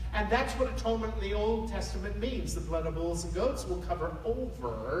 And that's what atonement in the Old Testament means. The blood of bulls and goats will cover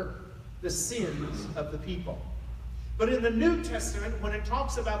over the sins of the people. But in the New Testament, when it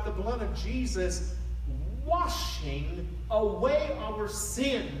talks about the blood of Jesus washing away our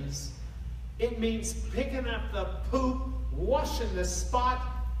sins, it means picking up the poop, washing the spot,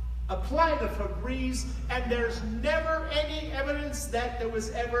 apply the Febreze, and there's never any evidence that there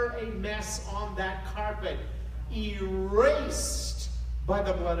was ever a mess on that carpet. Erased by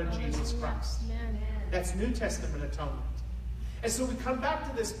the blood of Jesus Christ. That's New Testament atonement. And so we come back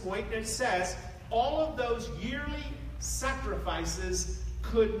to this point, and it says all of those yearly sacrifices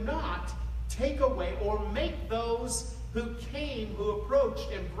could not take away or make those who came, who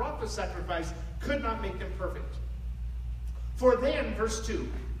approached and brought the sacrifice, could not make them perfect. For then, verse 2,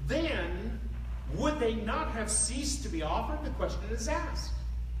 then would they not have ceased to be offered? The question is asked.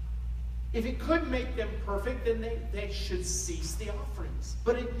 If it could make them perfect, then they should cease the offerings.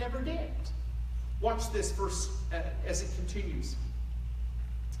 But it never did. Watch this verse as it continues.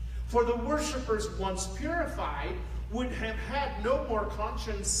 For the worshippers, once purified, would have had no more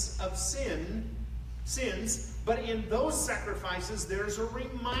conscience of sins, but in those sacrifices there's a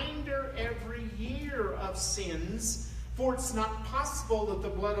reminder every year of sins, for it's not possible that the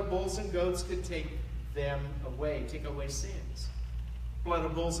blood of bulls and goats could take away sins. Blood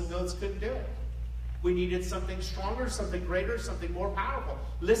of bulls and goats couldn't do it. We needed something stronger, something greater, something more powerful.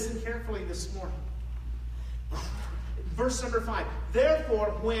 Listen carefully this morning. Verse number 5.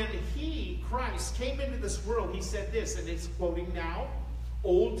 Therefore, when he, Christ, came into this world, he said this, and it's quoting now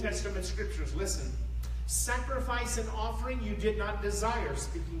Old Testament scriptures. Listen. Sacrifice and offering you did not desire.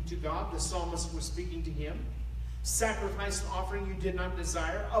 Speaking to God, the psalmist was speaking to him. Sacrifice and offering you did not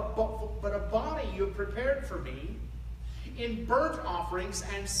desire, but a body you have prepared for me. In burnt offerings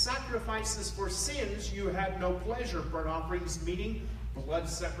and sacrifices for sins you had no pleasure. Burnt offerings meaning blood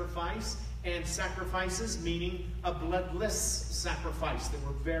sacrifice, and sacrifices meaning a bloodless sacrifice. There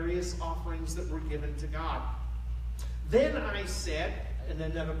were various offerings that were given to God. Then I said, and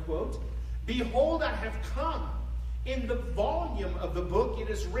another quote, behold, I have come. In the volume of the book it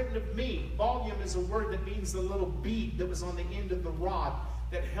is written of me. Volume is a word that means the little bead that was on the end of the rod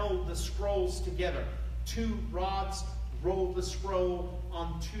that held the scrolls together. 2 rods rolled the scroll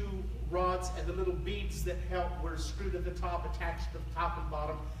on 2 rods, and the little beads that were screwed at the top, attached to the top and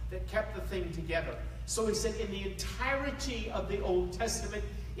bottom, that kept the thing together. So he said, in the entirety of the Old Testament,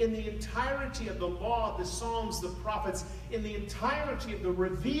 in the entirety of the law, the Psalms, the prophets, in the entirety of the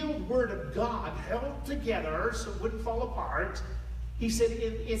revealed Word of God, held together so it wouldn't fall apart, he said,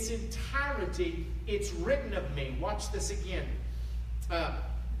 in its entirety, it's written of me. Watch this again.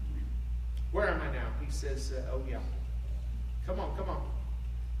 Where am I now? He says, oh yeah. Come on.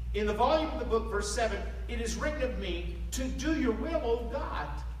 In the volume of the book, verse 7, it is written of me to do your will, O God.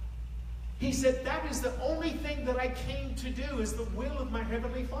 He said, that is the only thing that I came to do, is the will of my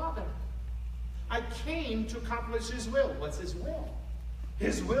Heavenly Father. I came to accomplish His will. What's His will?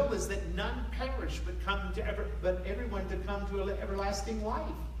 His will is that none perish, but everyone to come to an everlasting life.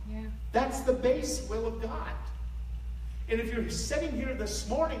 Yeah. That's the base will of God. And if you're sitting here this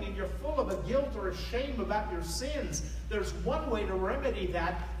morning and you're full of a guilt or a shame about your sins, there's one way to remedy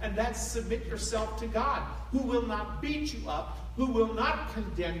that, and that's submit yourself to God, who will not beat you up, who will not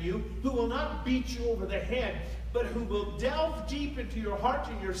condemn you, who will not beat you over the head, but who will delve deep into your heart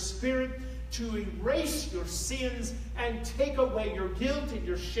and your spirit to erase your sins and take away your guilt and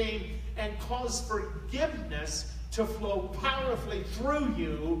your shame and cause forgiveness to flow powerfully through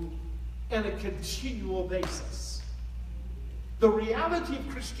you on a continual basis. The reality of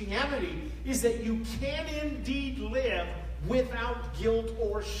Christianity is that you can indeed live without guilt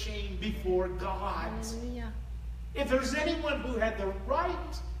or shame before God. Hallelujah. If there's anyone who had the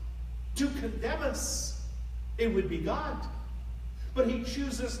right to condemn us, it would be God. But He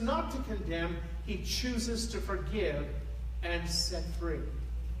chooses not to condemn. He chooses to forgive and set free.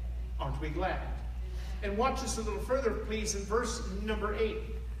 Aren't we glad? And watch us a little further, please, in verse number 8.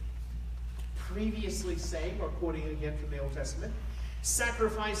 Previously saying, or quoting again from the Old Testament,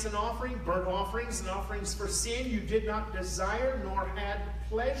 sacrifice and offering, burnt offerings and offerings for sin you did not desire, nor had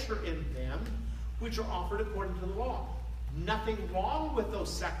pleasure in them, which are offered according to the law. Nothing wrong with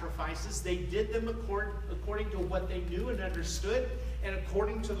those sacrifices. They did them according to what they knew and understood and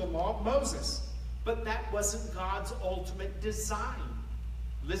according to the law of Moses. But that wasn't God's ultimate design.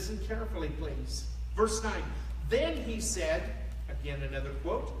 Listen carefully, please. Verse 9. Then he said, again another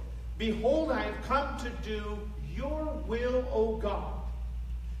quote, "Behold, I have come to do your will, O God."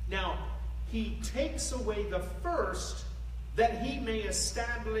 Now, he takes away the first that he may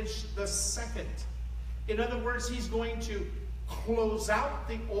establish the second. In other words, he's going to close out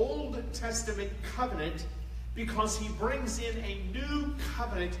the Old Testament covenant because he brings in a new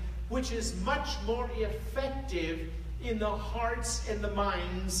covenant which is much more effective in the hearts and the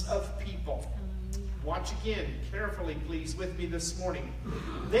minds of people. Watch again carefully, please, with me this morning.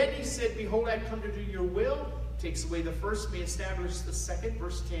 Then he said, "Behold, I come to do your will." Takes away the first, may establish the second.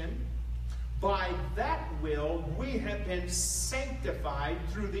 Verse 10. "By that will we have been sanctified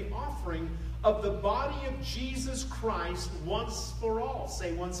through the offering of the body of Jesus Christ once for all."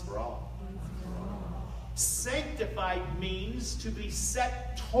 Say once for all. Once for all. Sanctified means to be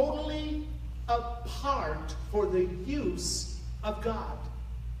set totally apart for the use of God.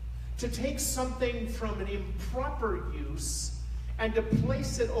 To take something from an improper use and to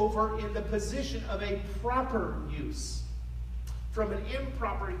place it over in the position of a proper use. From an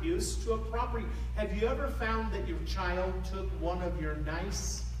improper use to a proper use. Have you ever found that your child took one of your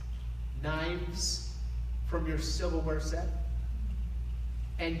nice knives from your silverware set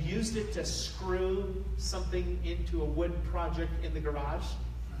and used it to screw something into a wood project in the garage?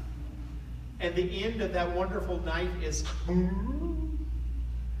 And the end of that wonderful knife is...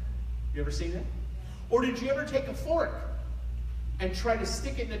 You ever seen that? Or did you ever take a fork and try to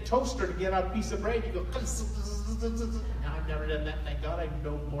stick it in a toaster to get out a piece of bread? You go... Now, I've never done that. Thank God I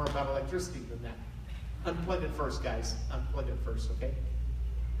know more about electricity than that. Unplug it first, guys. Unplug it first, okay?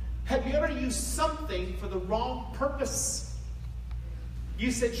 Have you ever used something for the wrong purpose?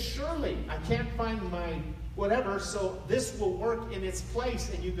 You said, surely I can't find my whatever, so this will work in its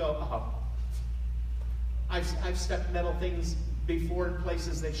place. And you go, oh. I've stuck metal things before in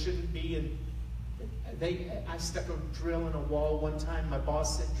places they shouldn't be. And I stuck a drill in a wall one time. My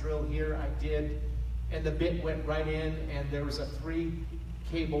boss said, drill here. I did. And the bit went right in, and there was a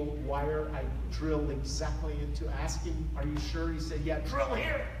 3-cable wire I drilled exactly into. I asked him, are you sure? He said, yeah, drill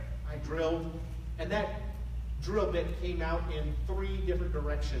here. I drilled, and that drill bit came out in 3 different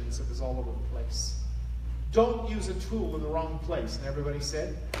directions. It was all over the place. Don't use a tool in the wrong place. And everybody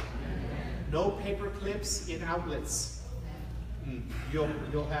said, amen. No paper clips in outlets.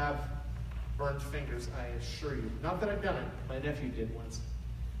 You'll have burnt fingers, I assure you. Not that I've done it. My nephew did once.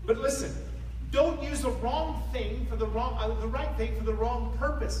 But listen, don't use the wrong thing for the right thing for the wrong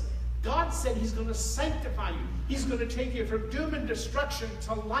purpose. God said he's going to sanctify you. He's going to take you from doom and destruction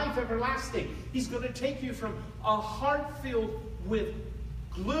to life everlasting. He's going to take you from a heart filled with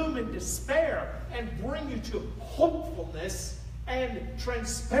gloom and despair and bring you to hopefulness and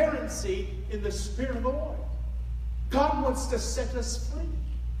transparency in the Spirit of the Lord. God wants to set us free.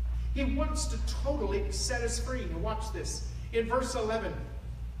 He wants to totally set us free. Now watch this. In verse 11,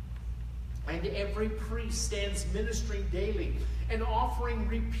 and every priest stands ministering daily and offering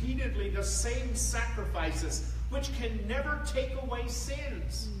repeatedly the same sacrifices, which can never take away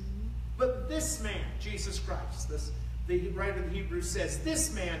sins. But this man, Jesus Christ, the writer of the Hebrews says,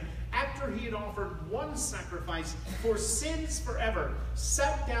 this man, after he had offered one sacrifice for sins forever,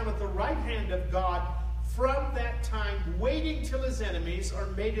 sat down at the right hand of God from that time, waiting till his enemies are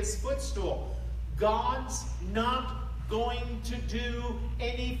made his footstool. God's not going to do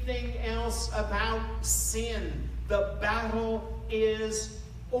anything else about sin. The battle is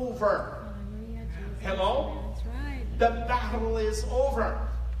over. Hello? That's right. The battle is over.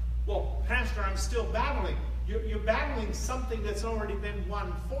 Well, Pastor, I'm still battling. You're battling something that's already been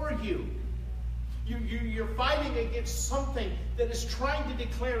won for you. You're fighting against something that is trying to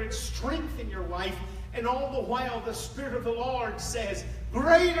declare its strength in your life, and all the while the Spirit of the Lord says,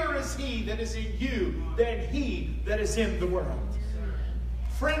 greater is he that is in you than he that is in the world.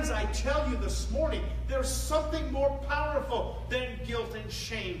 Friends, I tell you this morning, there's something more powerful than guilt and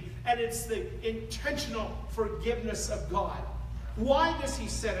shame, and it's the intentional forgiveness of God. Why does he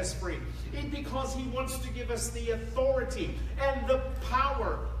set us free? Because he wants to give us the authority and the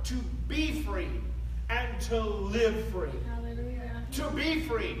power to be free and to live free. Hallelujah. To be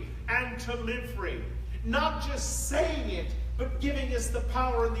free and to live free. Not just saying it, but giving us the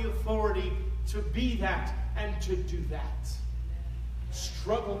power and the authority to be that and to do that.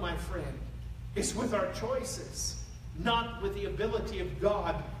 Struggle, my friend, is with our choices, not with the ability of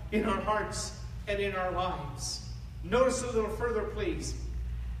God in our hearts and in our lives. Notice a little further, please.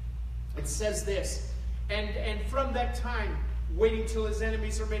 It says this, And from that time, waiting till his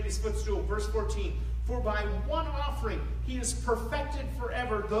enemies are made his footstool. Verse 14, for by one offering he has perfected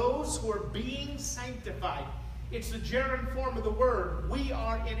forever those who are being sanctified. It's the gerund form of the word. We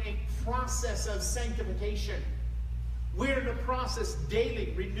are in a process of sanctification. We're in a process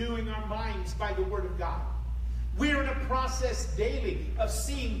daily renewing our minds by the word of God. We're in a process daily of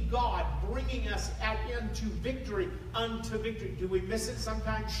seeing God bringing us into victory, unto victory. Do we miss it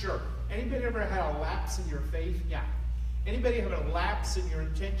sometimes? Sure. Anybody ever had a lapse in your faith? Yeah. Anybody have a lapse in your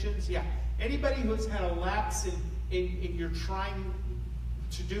intentions? Yeah. Anybody who's had a lapse in your trying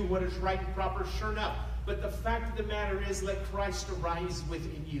to do what is right and proper? Sure enough. But the fact of the matter is, let Christ arise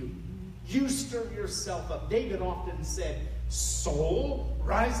within you. You stir yourself up. David often said, soul,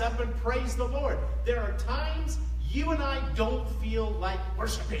 rise up and praise the Lord. There are times you and I don't feel like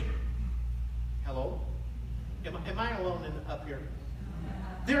worshiping. Hello? Am I alone up here?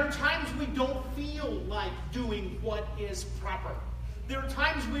 There are times we don't feel like doing what is proper. There are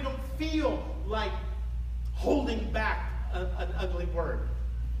times we don't feel like holding back an ugly word.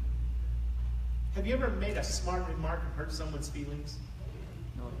 Have you ever made a smart remark and hurt someone's feelings?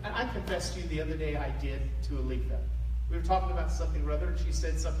 No. I confessed to you the other day I did to Aletha. We were talking about something or other, and she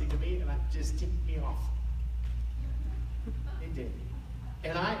said something to me, and it just ticked me off. It did.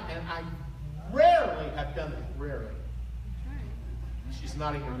 And I rarely have done that. Rarely. She's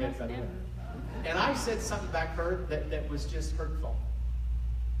nodding her head, by the way. And I said something back to her that was just hurtful.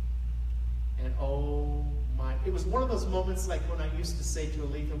 And oh my, it was one of those moments like when I used to say to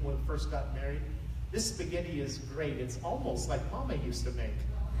Aletha when we first got married, this spaghetti is great. It's almost like Mama used to make.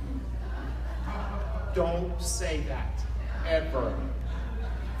 Don't say that. Ever.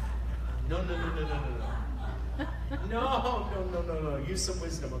 No. No. Use some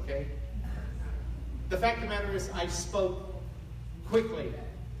wisdom, okay? The fact of the matter is, I spoke quickly,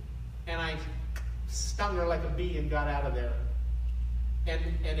 and I stung her like a bee and got out of there. And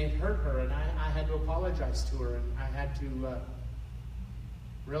it hurt her, and I had to apologize to her, and I had to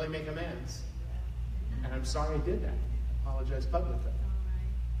really make amends. And I'm sorry I did that. I apologize publicly.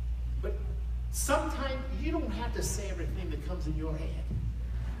 But sometimes you don't have to say everything that comes in your head.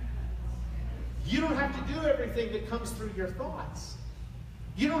 You don't have to do everything that comes through your thoughts.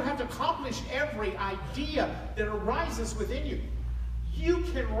 You don't have to accomplish every idea that arises within you. You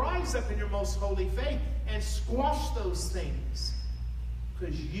can rise up in your most holy faith and squash those things,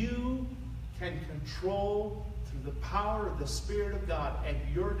 because you can control through the power of the Spirit of God and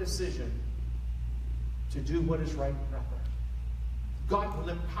your decision to do what is right and proper. God will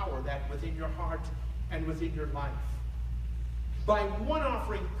empower that within your heart and within your life. By one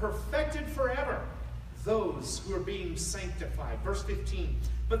offering, perfected forever those who are being sanctified. Verse 15,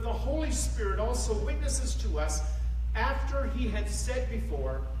 but the Holy Spirit also witnesses to us after he had said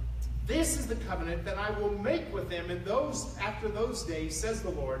before, this is the covenant that I will make with them in those after those days, says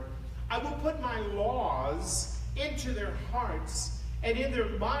the Lord. I will put my laws into their hearts, and in their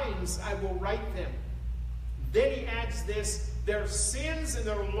minds I will write them. Then he adds this, their sins and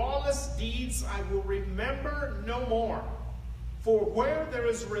their lawless deeds I will remember no more. For where there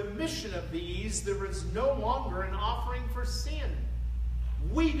is remission of these, there is no longer an offering for sin.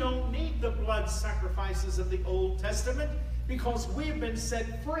 We don't need the blood sacrifices of the Old Testament, because we've been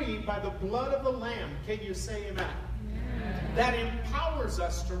set free by the blood of the Lamb. Can you say amen? Amen. That empowers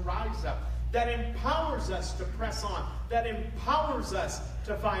us to rise up. That empowers us to press on. That empowers us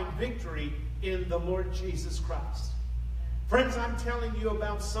to find victory in the Lord Jesus Christ. Friends, I'm telling you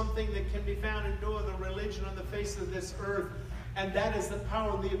about something that can be found in no other religion on the face of this earth, and that is the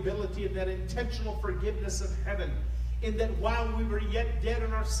power and the ability of that intentional forgiveness of heaven. In that while we were yet dead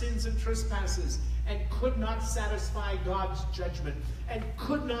in our sins and trespasses, and could not satisfy God's judgment, and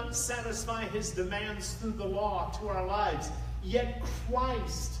could not satisfy his demands through the law to our lives, yet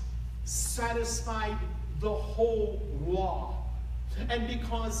Christ satisfied the whole law. And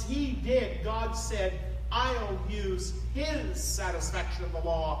because he did, God said, I'll use his satisfaction of the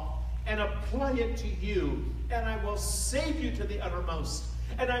law and apply it to you, and I will save you to the uttermost,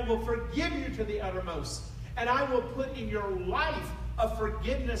 and I will forgive you to the uttermost, and I will put in your life a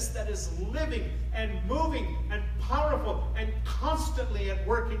forgiveness that is living and moving and powerful and constantly at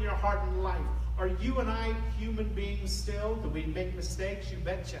work in your heart and life. Are you and I human beings still? Do we make mistakes? You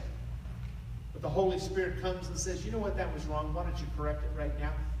betcha. But the Holy Spirit comes and says, you know what, that was wrong. Why don't you correct it right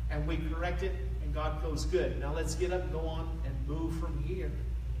now? And we correct it, and God goes, good. Now let's get up and go on and move from here.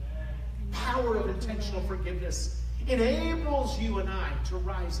 Power of intentional forgiveness enables you and I to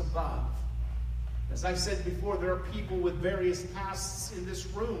rise above. As I said before, there are people with various pasts in this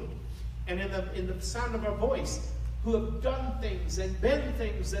room and in the sound of our voice who have done things and been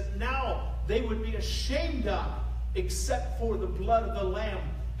things that now they would be ashamed of, except for the blood of the Lamb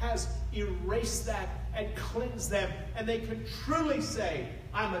has erased that and cleansed them. And they can truly say,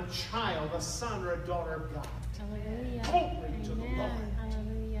 I'm a child, a son, or a daughter of God. Hallelujah. Glory to the Lord.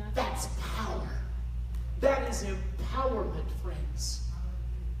 Hallelujah. That's power. That is empowerment, friends.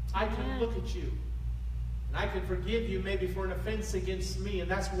 I can look at you, and I can forgive you maybe for an offense against me, and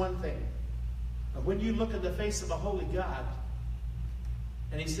that's one thing. But when you look at the face of a holy God,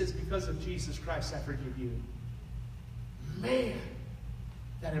 and he says, because of Jesus Christ, I forgive you. Man,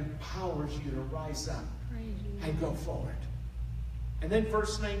 that empowers you to rise up and go forward. And then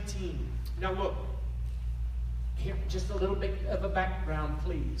verse 19. Now look, here, just a little bit of a background,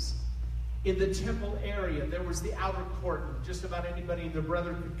 please. In the temple area, there was the outer court. And just about anybody and their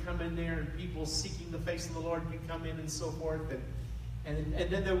brother could come in there, and people seeking the face of the Lord could come in and so forth. And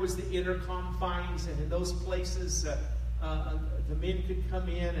then there was the inner confines, and in those places, the men could come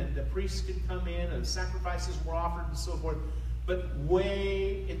in, and the priests could come in, and sacrifices were offered and so forth. But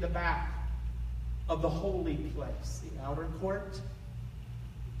way in the back of the holy place, the outer court,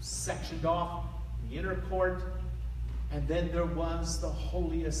 sectioned off the inner court, and then there was the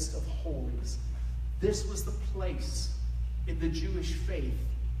holiest of holies. This was the place in the Jewish faith.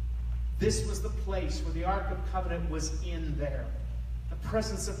 This was the place where the Ark of Covenant was in there. The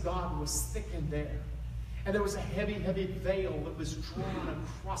presence of God was thick in there. And there was a heavy, heavy veil that was drawn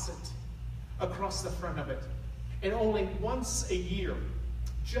across it, across the front of it. And only once a year,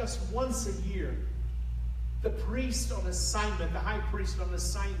 just once a year, the priest on assignment, the high priest on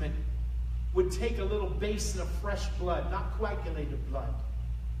assignment, would take a little basin of fresh blood, not coagulated blood,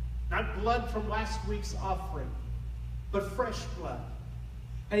 not blood from last week's offering, but fresh blood.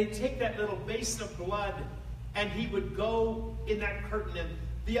 And he'd take that little basin of blood, and he would go in that curtain, and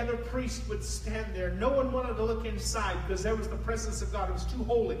the other priest would stand there. No one wanted to look inside because there was the presence of God. It was too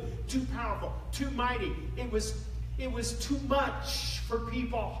holy, too powerful, too mighty. It was too much for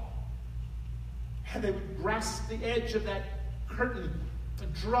people. And they would grasp the edge of that curtain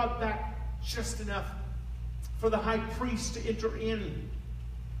and draw back just enough for the high priest to enter in.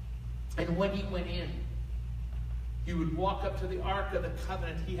 And when he went in, he would walk up to the Ark of the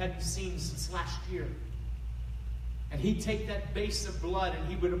Covenant he hadn't seen since last year. And he'd take that basin of blood and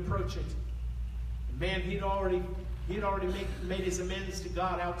he would approach it. And man, he'd already made his amends to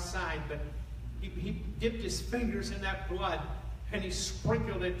God outside, but he dipped his fingers in that blood and he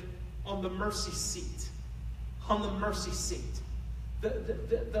sprinkled it on the mercy seat. On the mercy seat.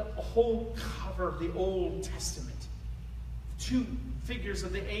 The whole cover of the Old Testament. Two figures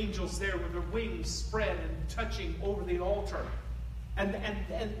of the angels there with their wings spread and touching over the altar. And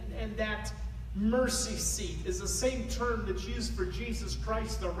that mercy seat is the same term that's used for Jesus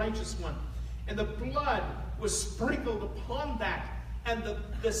Christ, the righteous one. And the blood was sprinkled upon that. And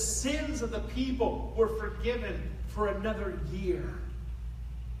the sins of the people were forgiven for another year.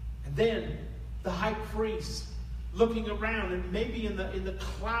 And then the high priest, looking around, and maybe in the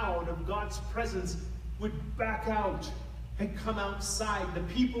cloud of God's presence, would back out and come outside. The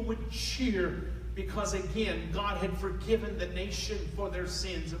people would cheer because, again, God had forgiven the nation for their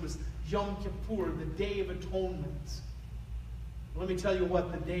sins. It was Yom Kippur, the Day of Atonement. Let me tell you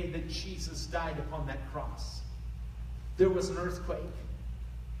what, the day that Jesus died upon that cross, there was an earthquake.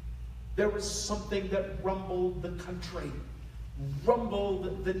 There was something that rumbled the country,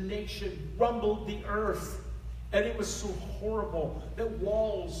 rumbled the nation, rumbled the earth. And it was so horrible that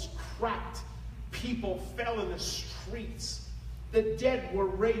walls cracked. People fell in the streets. The dead were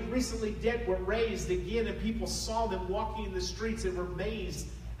raised. Recently dead were raised again, and people saw them walking in the streets and were amazed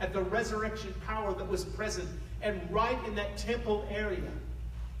at the resurrection power that was present. And right in that temple area,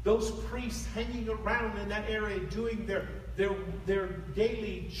 those priests hanging around in that area doing their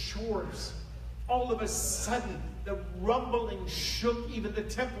daily chores, all of a sudden the rumbling shook even the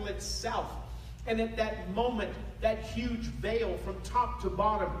temple itself. And at that moment, that huge veil from top to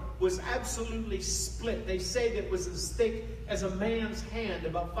bottom was absolutely split. They say that it was as thick as a man's hand,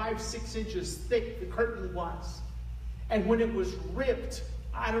 about 5-6 inches thick the curtain was. And when it was ripped,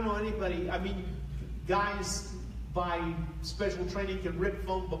 I don't know anybody, I mean, guys by special training can rip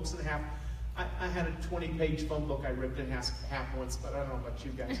phone books in half. I had a 20-page phone book I ripped in half once, but I don't know about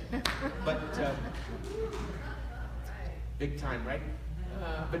you guys. But big time, right?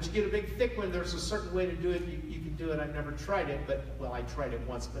 But you get a big thick one. There's a certain way to do it. You can do it. I've never tried it, but, well, I tried it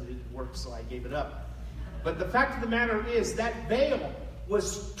once, but it didn't work, so I gave it up. But the fact of the matter is that veil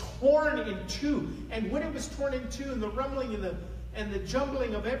was torn in two. And when it was torn in two, and the rumbling and the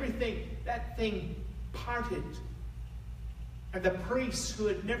jumbling of everything, that thing parted. And the priests who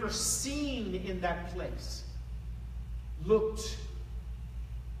had never seen in that place looked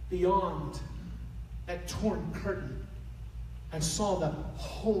beyond that torn curtain and saw the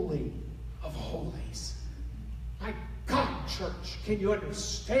Holy of Holies. My God, church, can you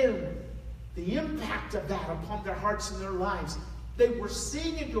understand the impact of that upon their hearts and their lives? They were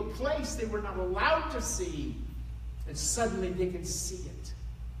seeing into a place they were not allowed to see, and suddenly they can see it.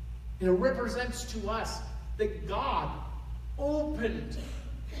 And it represents to us that God opened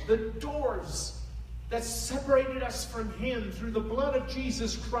the doors that separated us from Him through the blood of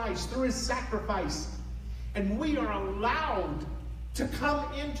Jesus Christ, through His sacrifice. And we are allowed to come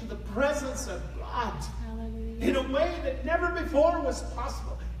into the presence of God in a way that never before was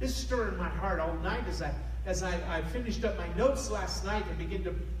possible. It's stirring my heart all night as I finished up my notes last night and began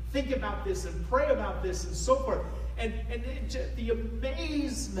to think about this and pray about this and so forth. And the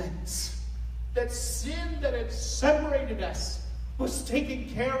amazement that sin that had separated us was taken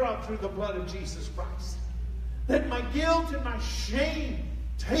care of through the blood of Jesus Christ. That my guilt and my shame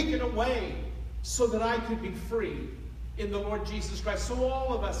taken away so that I could be free in the Lord Jesus Christ. So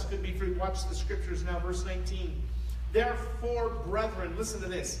all of us could be free. Watch the scriptures now, verse 19. Therefore, brethren, listen to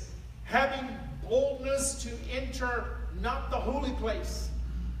this. Having boldness to enter not the holy place,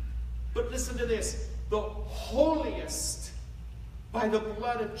 but listen to this, the holiest by the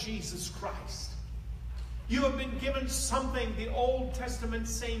blood of Jesus Christ. You have been given something the Old Testament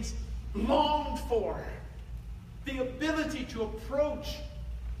saints longed for. The ability to approach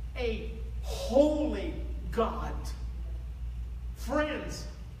a holy God. Friends,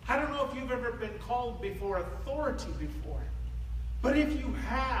 I don't know if you've ever been called before authority before, but if you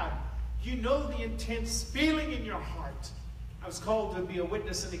have, you know the intense feeling in your heart. I was called to be a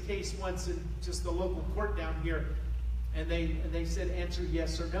witness in a case once in just the local court down here, and they said, answer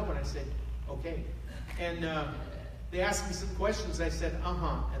yes or no, and I said, okay. And they asked me some questions. I said,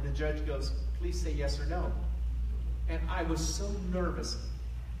 and the judge goes, please say yes or no. And I was so nervous.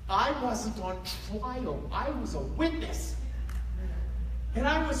 I wasn't on trial. I was a witness. And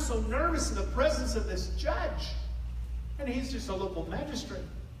I was so nervous in the presence of this judge. And he's just a local magistrate.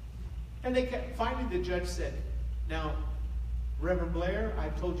 And finally the judge said, now, Reverend Blair,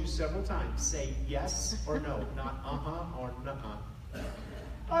 I've told you several times, say yes or no, not or nuh-uh.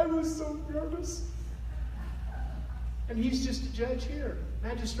 I was so nervous. And he's just a judge here,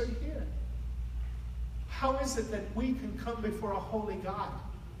 magistrate here. How is it that we can come before a holy God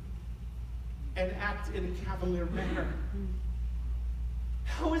and act in a cavalier manner?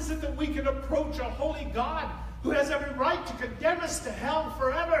 How is it that we can approach a holy God who has every right to condemn us to hell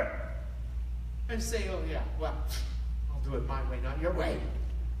forever and say, oh yeah, well, I'll do it my way, not your way?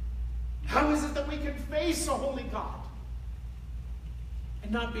 How is it that we can face a holy God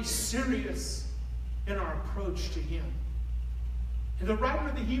and not be serious in our approach to Him? And the writer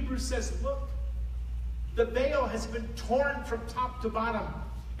of the Hebrews says, look, the veil has been torn from top to bottom.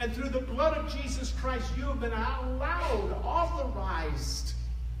 And through the blood of Jesus Christ, you have been allowed, authorized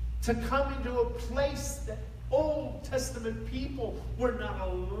to come into a place that Old Testament people were not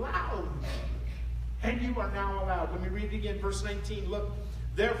allowed. And you are now allowed. Let me read it again, verse 19. Look,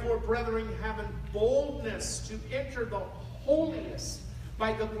 therefore, brethren, having boldness to enter the holiest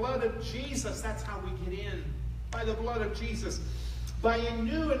by the blood of Jesus. That's how we get in. By the blood of Jesus. By a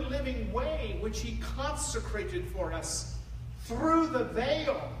new and living way, which He consecrated for us through the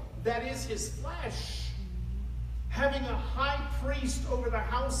veil, that is His flesh. Having a high priest over the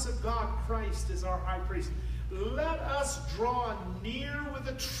house of God, Christ is our high priest. Let us draw near with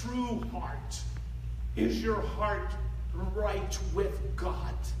a true heart. Is your heart right with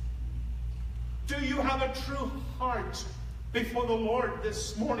God? Do you have a true heart before the Lord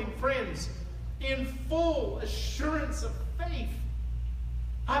this morning, friends? In full assurance of faith.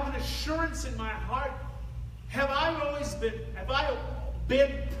 I have an assurance in my heart. Have I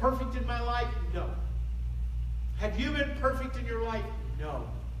been perfect in my life? No. Have you been perfect in your life? No.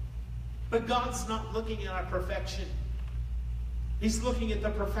 But God's not looking at our perfection. He's looking at the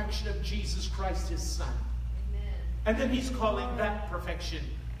perfection of Jesus Christ, His Son. Amen. And then He's calling that perfection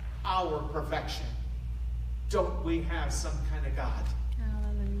our perfection. Don't we have some kind of God?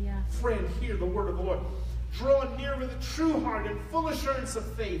 Hallelujah. Friend, hear the word of the Lord. Draw near with a true heart and full assurance of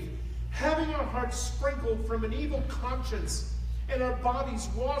faith, having our hearts sprinkled from an evil conscience and our bodies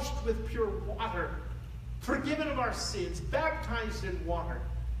washed with pure water, forgiven of our sins, baptized in water.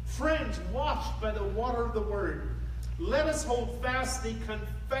 Friends, washed by the water of the word, let us hold fast the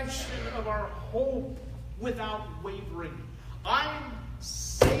confession of our hope without wavering. I'm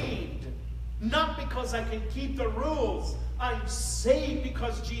saved, not because I can keep the rules. I'm saved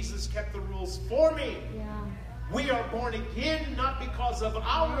because Jesus kept the rules for me. Yeah. We are born again not because of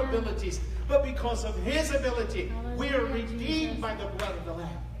our abilities, but because of His ability. Hallelujah, We are redeemed Jesus. by the blood of the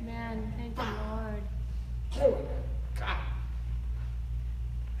Lamb. Amen. Thank you, Lord. Glory to God.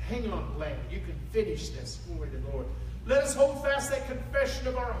 Hang on, Blair. You can finish this. Glory to the Lord. Let us hold fast that confession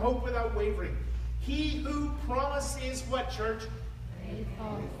of our hope without wavering. He who promised is what, church?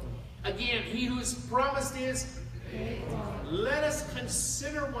 Faithful. Again, he who is promised is Faithful. Let us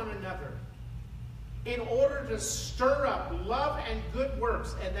consider one another in order to stir up love and good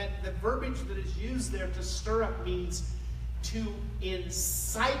works. And that the verbiage that is used there to stir up means to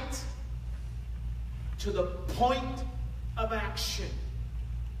incite to the point of action.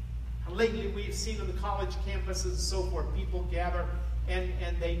 Lately, we've seen on the college campuses and so forth, people gather and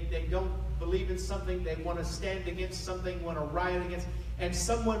they don't believe in something, they want to stand against something, want to riot against, and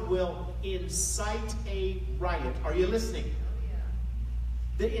someone will incite a riot. Are you listening?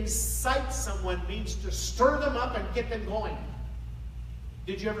 To incite someone means to stir them up and get them going.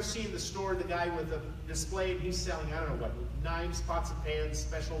 Did you ever see in the store the guy with a display and he's selling, I don't know what, knives, pots and pans,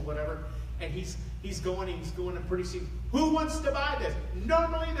 special, whatever, and he's going and pretty soon, who wants to buy this?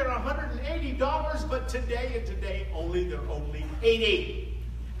 Normally they're $180, but today only they're only $80.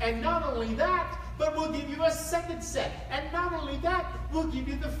 And not only that, but we'll give you a second set. And not only that, we'll give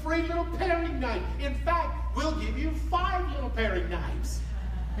you the free little paring knife. In fact, we'll give you 5 little paring knives.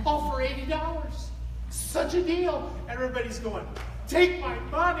 All for $80. Such a deal. Everybody's going, take my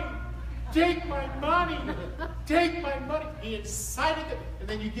money. Take my money. Take my money. He incited them. And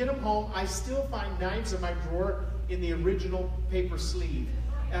then you get them home. I still find knives in my drawer in the original paper sleeve.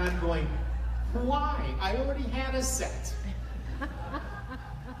 And I'm going, why? I already had a set.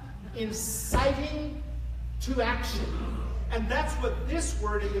 Inciting to action. And that's what this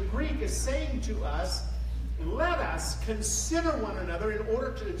word in the Greek is saying to us. Let us consider one another in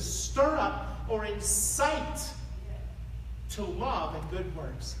order to stir up or incite to love and good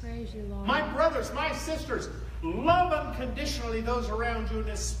works. Praise you, Lord. My brothers, my sisters, love unconditionally those around you, and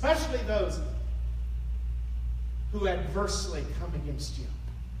especially those who adversely come against you.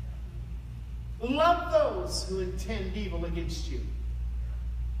 Love those who intend evil against you.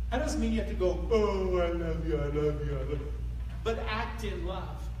 That doesn't mean you have to go, oh, I love you, I love you, I love you. But act in love.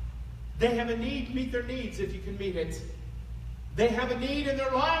 They have a need, meet their needs if you can meet it. They have a need in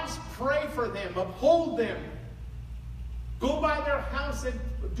their lives, pray for them, uphold them. Go by their house and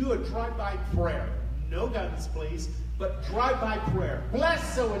do a drive-by prayer. No guns, please, but drive-by prayer.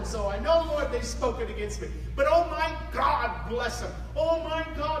 Bless so-and-so. I know, Lord, they've spoken against me. But oh my God, bless them. Oh my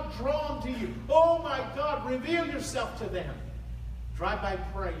God, draw them to you. Oh my God, reveal yourself to them. Drive-by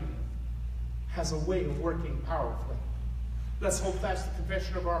praying has a way of working powerfully. Let's hold fast the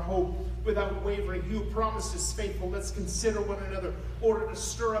confession of our hope without wavering. He who promised is faithful. Let's consider one another in order to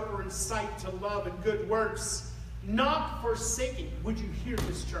stir up or incite to love and good works. Not forsaking, would you hear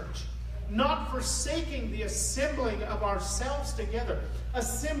this, church? Not forsaking the assembling of ourselves together.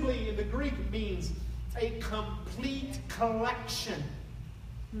 Assembly in the Greek means a complete collection.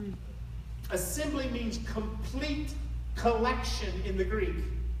 Assembly means complete collection in the Greek.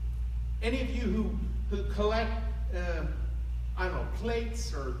 Any of you who collect, I don't know,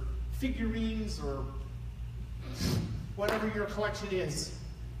 plates or figurines or whatever your collection is,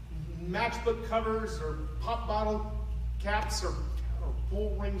 matchbook covers or pop bottle caps or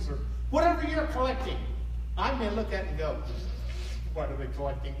bull rings or whatever you're collecting, I may look at it and go, why are they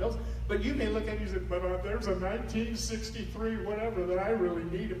collecting those? But you may look at it and say, but there's a 1963 whatever that I really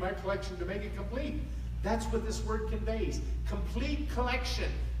need in my collection to make it complete. That's what this word conveys. Complete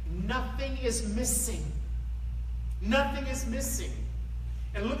collection. Nothing is missing. Nothing is missing.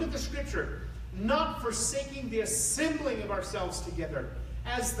 And look at the scripture. Not forsaking the assembling of ourselves together,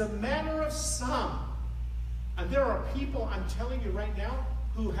 as the manner of some. And there are people, I'm telling you right now,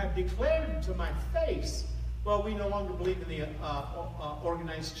 who have declared to my face, well, we no longer believe in the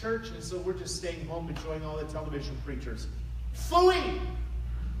organized church, and so we're just staying home enjoying all the television preachers. Phooey!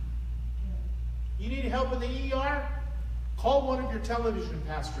 You need help in the ER? Call one of your television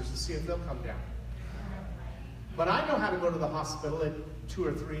pastors and see if they'll come down. But I know how to go to the hospital at 2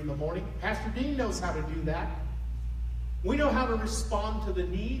 or 3 in the morning. Pastor Dean knows how to do that. We know how to respond to the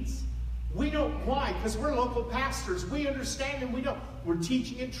needs. We know why, because we're local pastors. We understand and we know. We're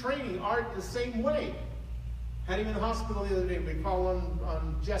teaching and training Art the same way. Had him in the hospital the other day. We called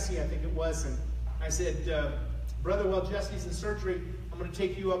on Jesse, I think it was, and I said, brother, while Jesse's in surgery, I'm going to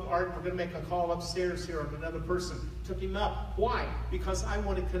take you up, Art. We're going to make a call upstairs here on another person. Took him up. Why? Because I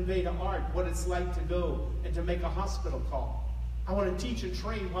want to convey to Art what it's like to go and to make a hospital call. I want to teach and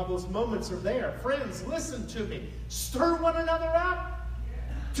train while those moments are there. Friends, listen to me. Stir one another up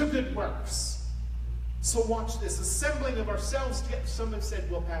to good works. So watch this. Assembling of ourselves together. Someone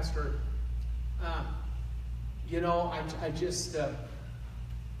said, well, Pastor, you know,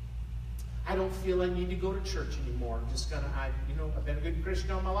 I don't feel I need to go to church anymore. I'm just gonna, I've been a good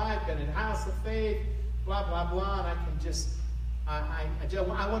Christian all my life, been in the house of faith, blah, blah, blah, and I can just, I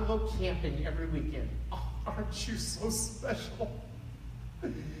want to go camping every weekend. Oh, aren't you so special?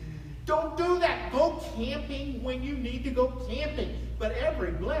 Don't do that. Go camping when you need to go camping. But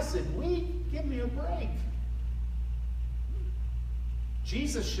every blessed week, give me a break.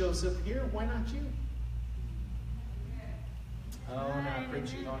 Jesus shows up here. Why not you? Oh, now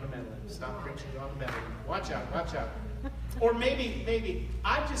preaching on the metal. Stop preaching on the metal. Watch out, watch out. Or maybe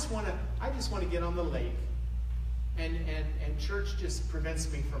I just want to get on the lake, and church just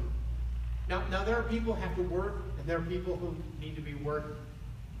prevents me from. Now there are people who have to work, and there are people who need to be worked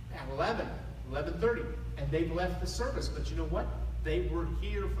at 11:30, and they've left the service. But you know what? They were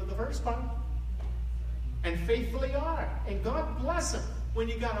here for the first part, and faithfully are. And God bless them. When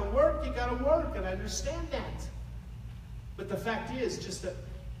you got to work, you got to work, and I understand that. But the fact is, just to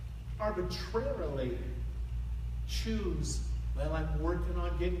arbitrarily choose, well, I'm working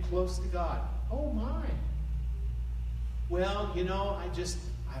on getting close to God. Oh my. Well,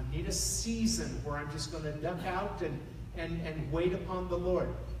 I need a season where I'm just going to duck out and wait upon the Lord.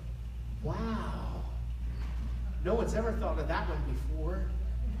 Wow. No one's ever thought of that one before.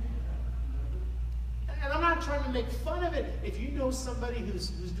 And I'm not trying to make fun of it. If you know somebody who's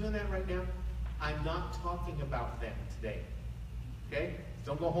doing that right now, I'm not talking about them today. Okay?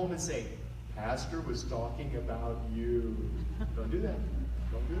 Don't go home and say, Pastor was talking about you. Don't do that.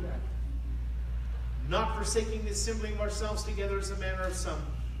 Don't do that. Not forsaking the assembling of ourselves together as a manner of some,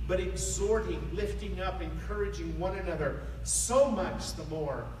 but exhorting, lifting up, encouraging one another, so much the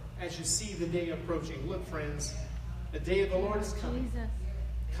more as you see the day approaching. Look, friends, the day of the Lord is coming. Jesus.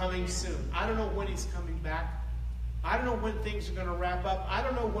 Coming soon. I don't know when he's coming back. I don't know when things are going to wrap up. I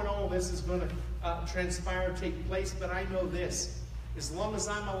don't know when all this is going to transpire, take place, but I know this. As long as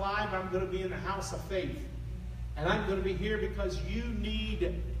I'm alive, I'm going to be in the house of faith. And I'm going to be here because you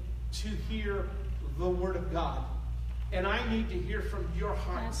need to hear the Word of God. And I need to hear from your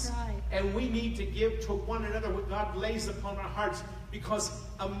hearts. That's right. And we need to give to one another what God lays upon our hearts. Because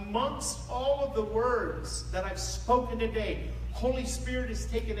amongst all of the words that I've spoken today, Holy Spirit has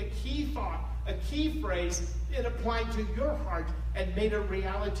taken a key thought, a key phrase, and applied to your heart and made a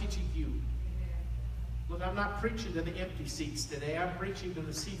reality to you. Look, I'm not preaching to the empty seats today. I'm preaching to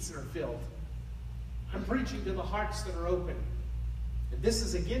the seats that are filled. I'm preaching to the hearts that are open. And this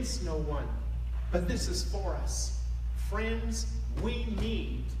is against no one, but this is for us. Friends, we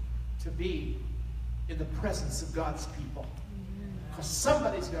need to be in the presence of God's people. Because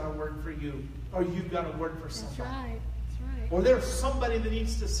somebody's got a word for you, or you've got a word for somebody. That's right. That's right. Or there's somebody that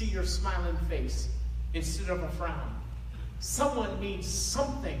needs to see your smiling face instead of a frown. Someone needs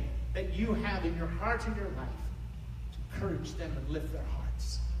something that you have in your heart and your life to encourage them and lift their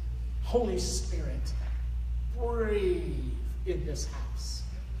hearts. Holy Spirit, breathe in this house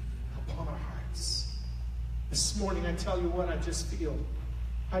upon our hearts. This morning, I tell you what, I just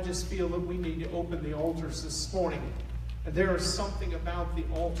feel that we need to open the altars this morning. And there is something about the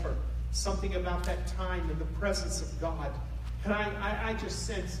altar, something about that time in the presence of God. And I just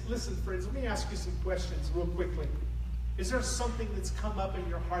sense, listen, friends, let me ask you some questions real quickly. Is there something that's come up in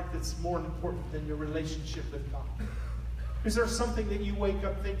your heart that's more important than your relationship with God? Is there something that you wake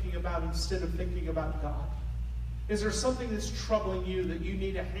up thinking about instead of thinking about God? Is there something that's troubling you that you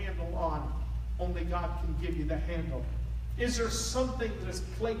need a handle on? Only God can give you the handle. Is there something that is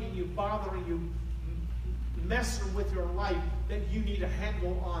plaguing you, bothering you, messing with your life that you need a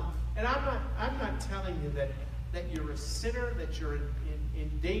handle on? And I'm not telling you that you're a sinner, that you're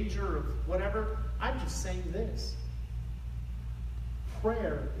in danger of whatever. I'm just saying this.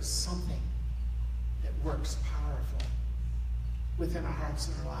 Prayer is something that works powerfully within our hearts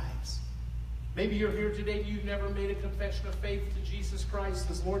and our lives. Maybe you're here today and you've never made a confession of faith to Jesus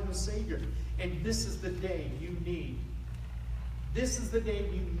Christ as Lord and Savior. And this is the day you need. This is the day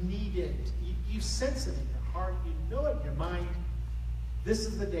you need it. You sense it in your heart. You know it in your mind. This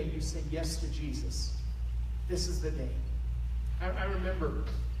is the day you say yes to Jesus. This is the day. I remember,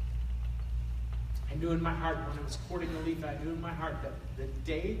 I knew in my heart when I was courting Alita, I knew in my heart that the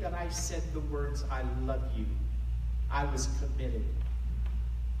day that I said the words, I love you, I was committed.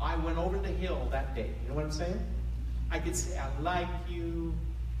 I went over the hill that day. You know what I'm saying? I could say, I like you,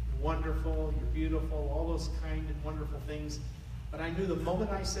 you're wonderful, you're beautiful, all those kind and wonderful things. But I knew the moment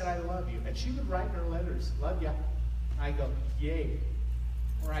I said, I love you, and she would write in her letters, love ya. I go, yay.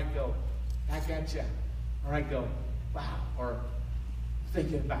 Or I go, I got ya. Or I go, wow. Or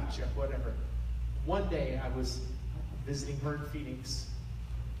thinking about you, whatever. One day I was visiting her in Phoenix,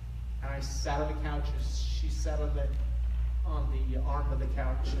 and I sat on the couch, and she sat on the arm of the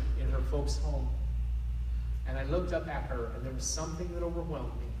couch in her folks' home. And I looked up at her, and there was something that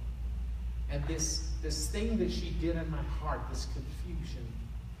overwhelmed me. And this thing that she did in my heart, this confusion,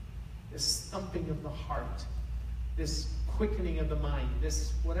 this thumping of the heart, this quickening of the mind,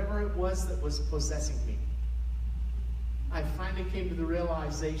 this whatever it was that was possessing me, I finally came to the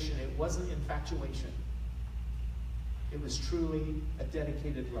realization it wasn't infatuation. It was truly a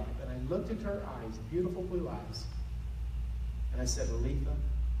dedicated love. And I looked into her eyes, beautiful blue eyes, and I said, Aletha,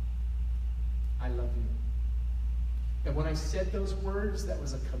 I love you. And when I said those words, that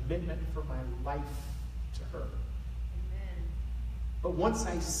was a commitment for my life to her. Amen. But once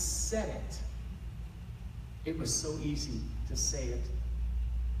I said it, it was so easy to say it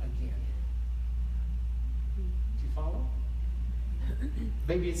again. Do you follow?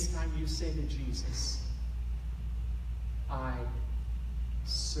 Maybe it's time you say to Jesus, I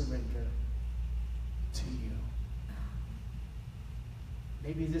surrender to you.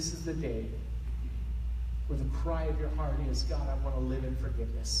 Maybe this is the day where the cry of your heart is, God, I want to live in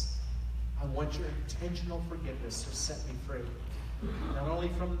forgiveness. I want your intentional forgiveness to set me free. Not only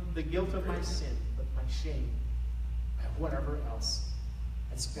from the guilt of my sin, but my shame, and whatever else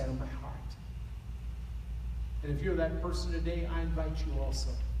that's been in my heart. And if you're that person today, I invite you also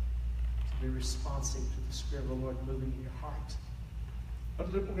to be responsive to the Spirit of the Lord moving in your heart.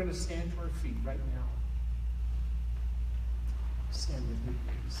 But we're going to stand to our feet right now. Stand with me,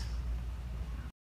 please.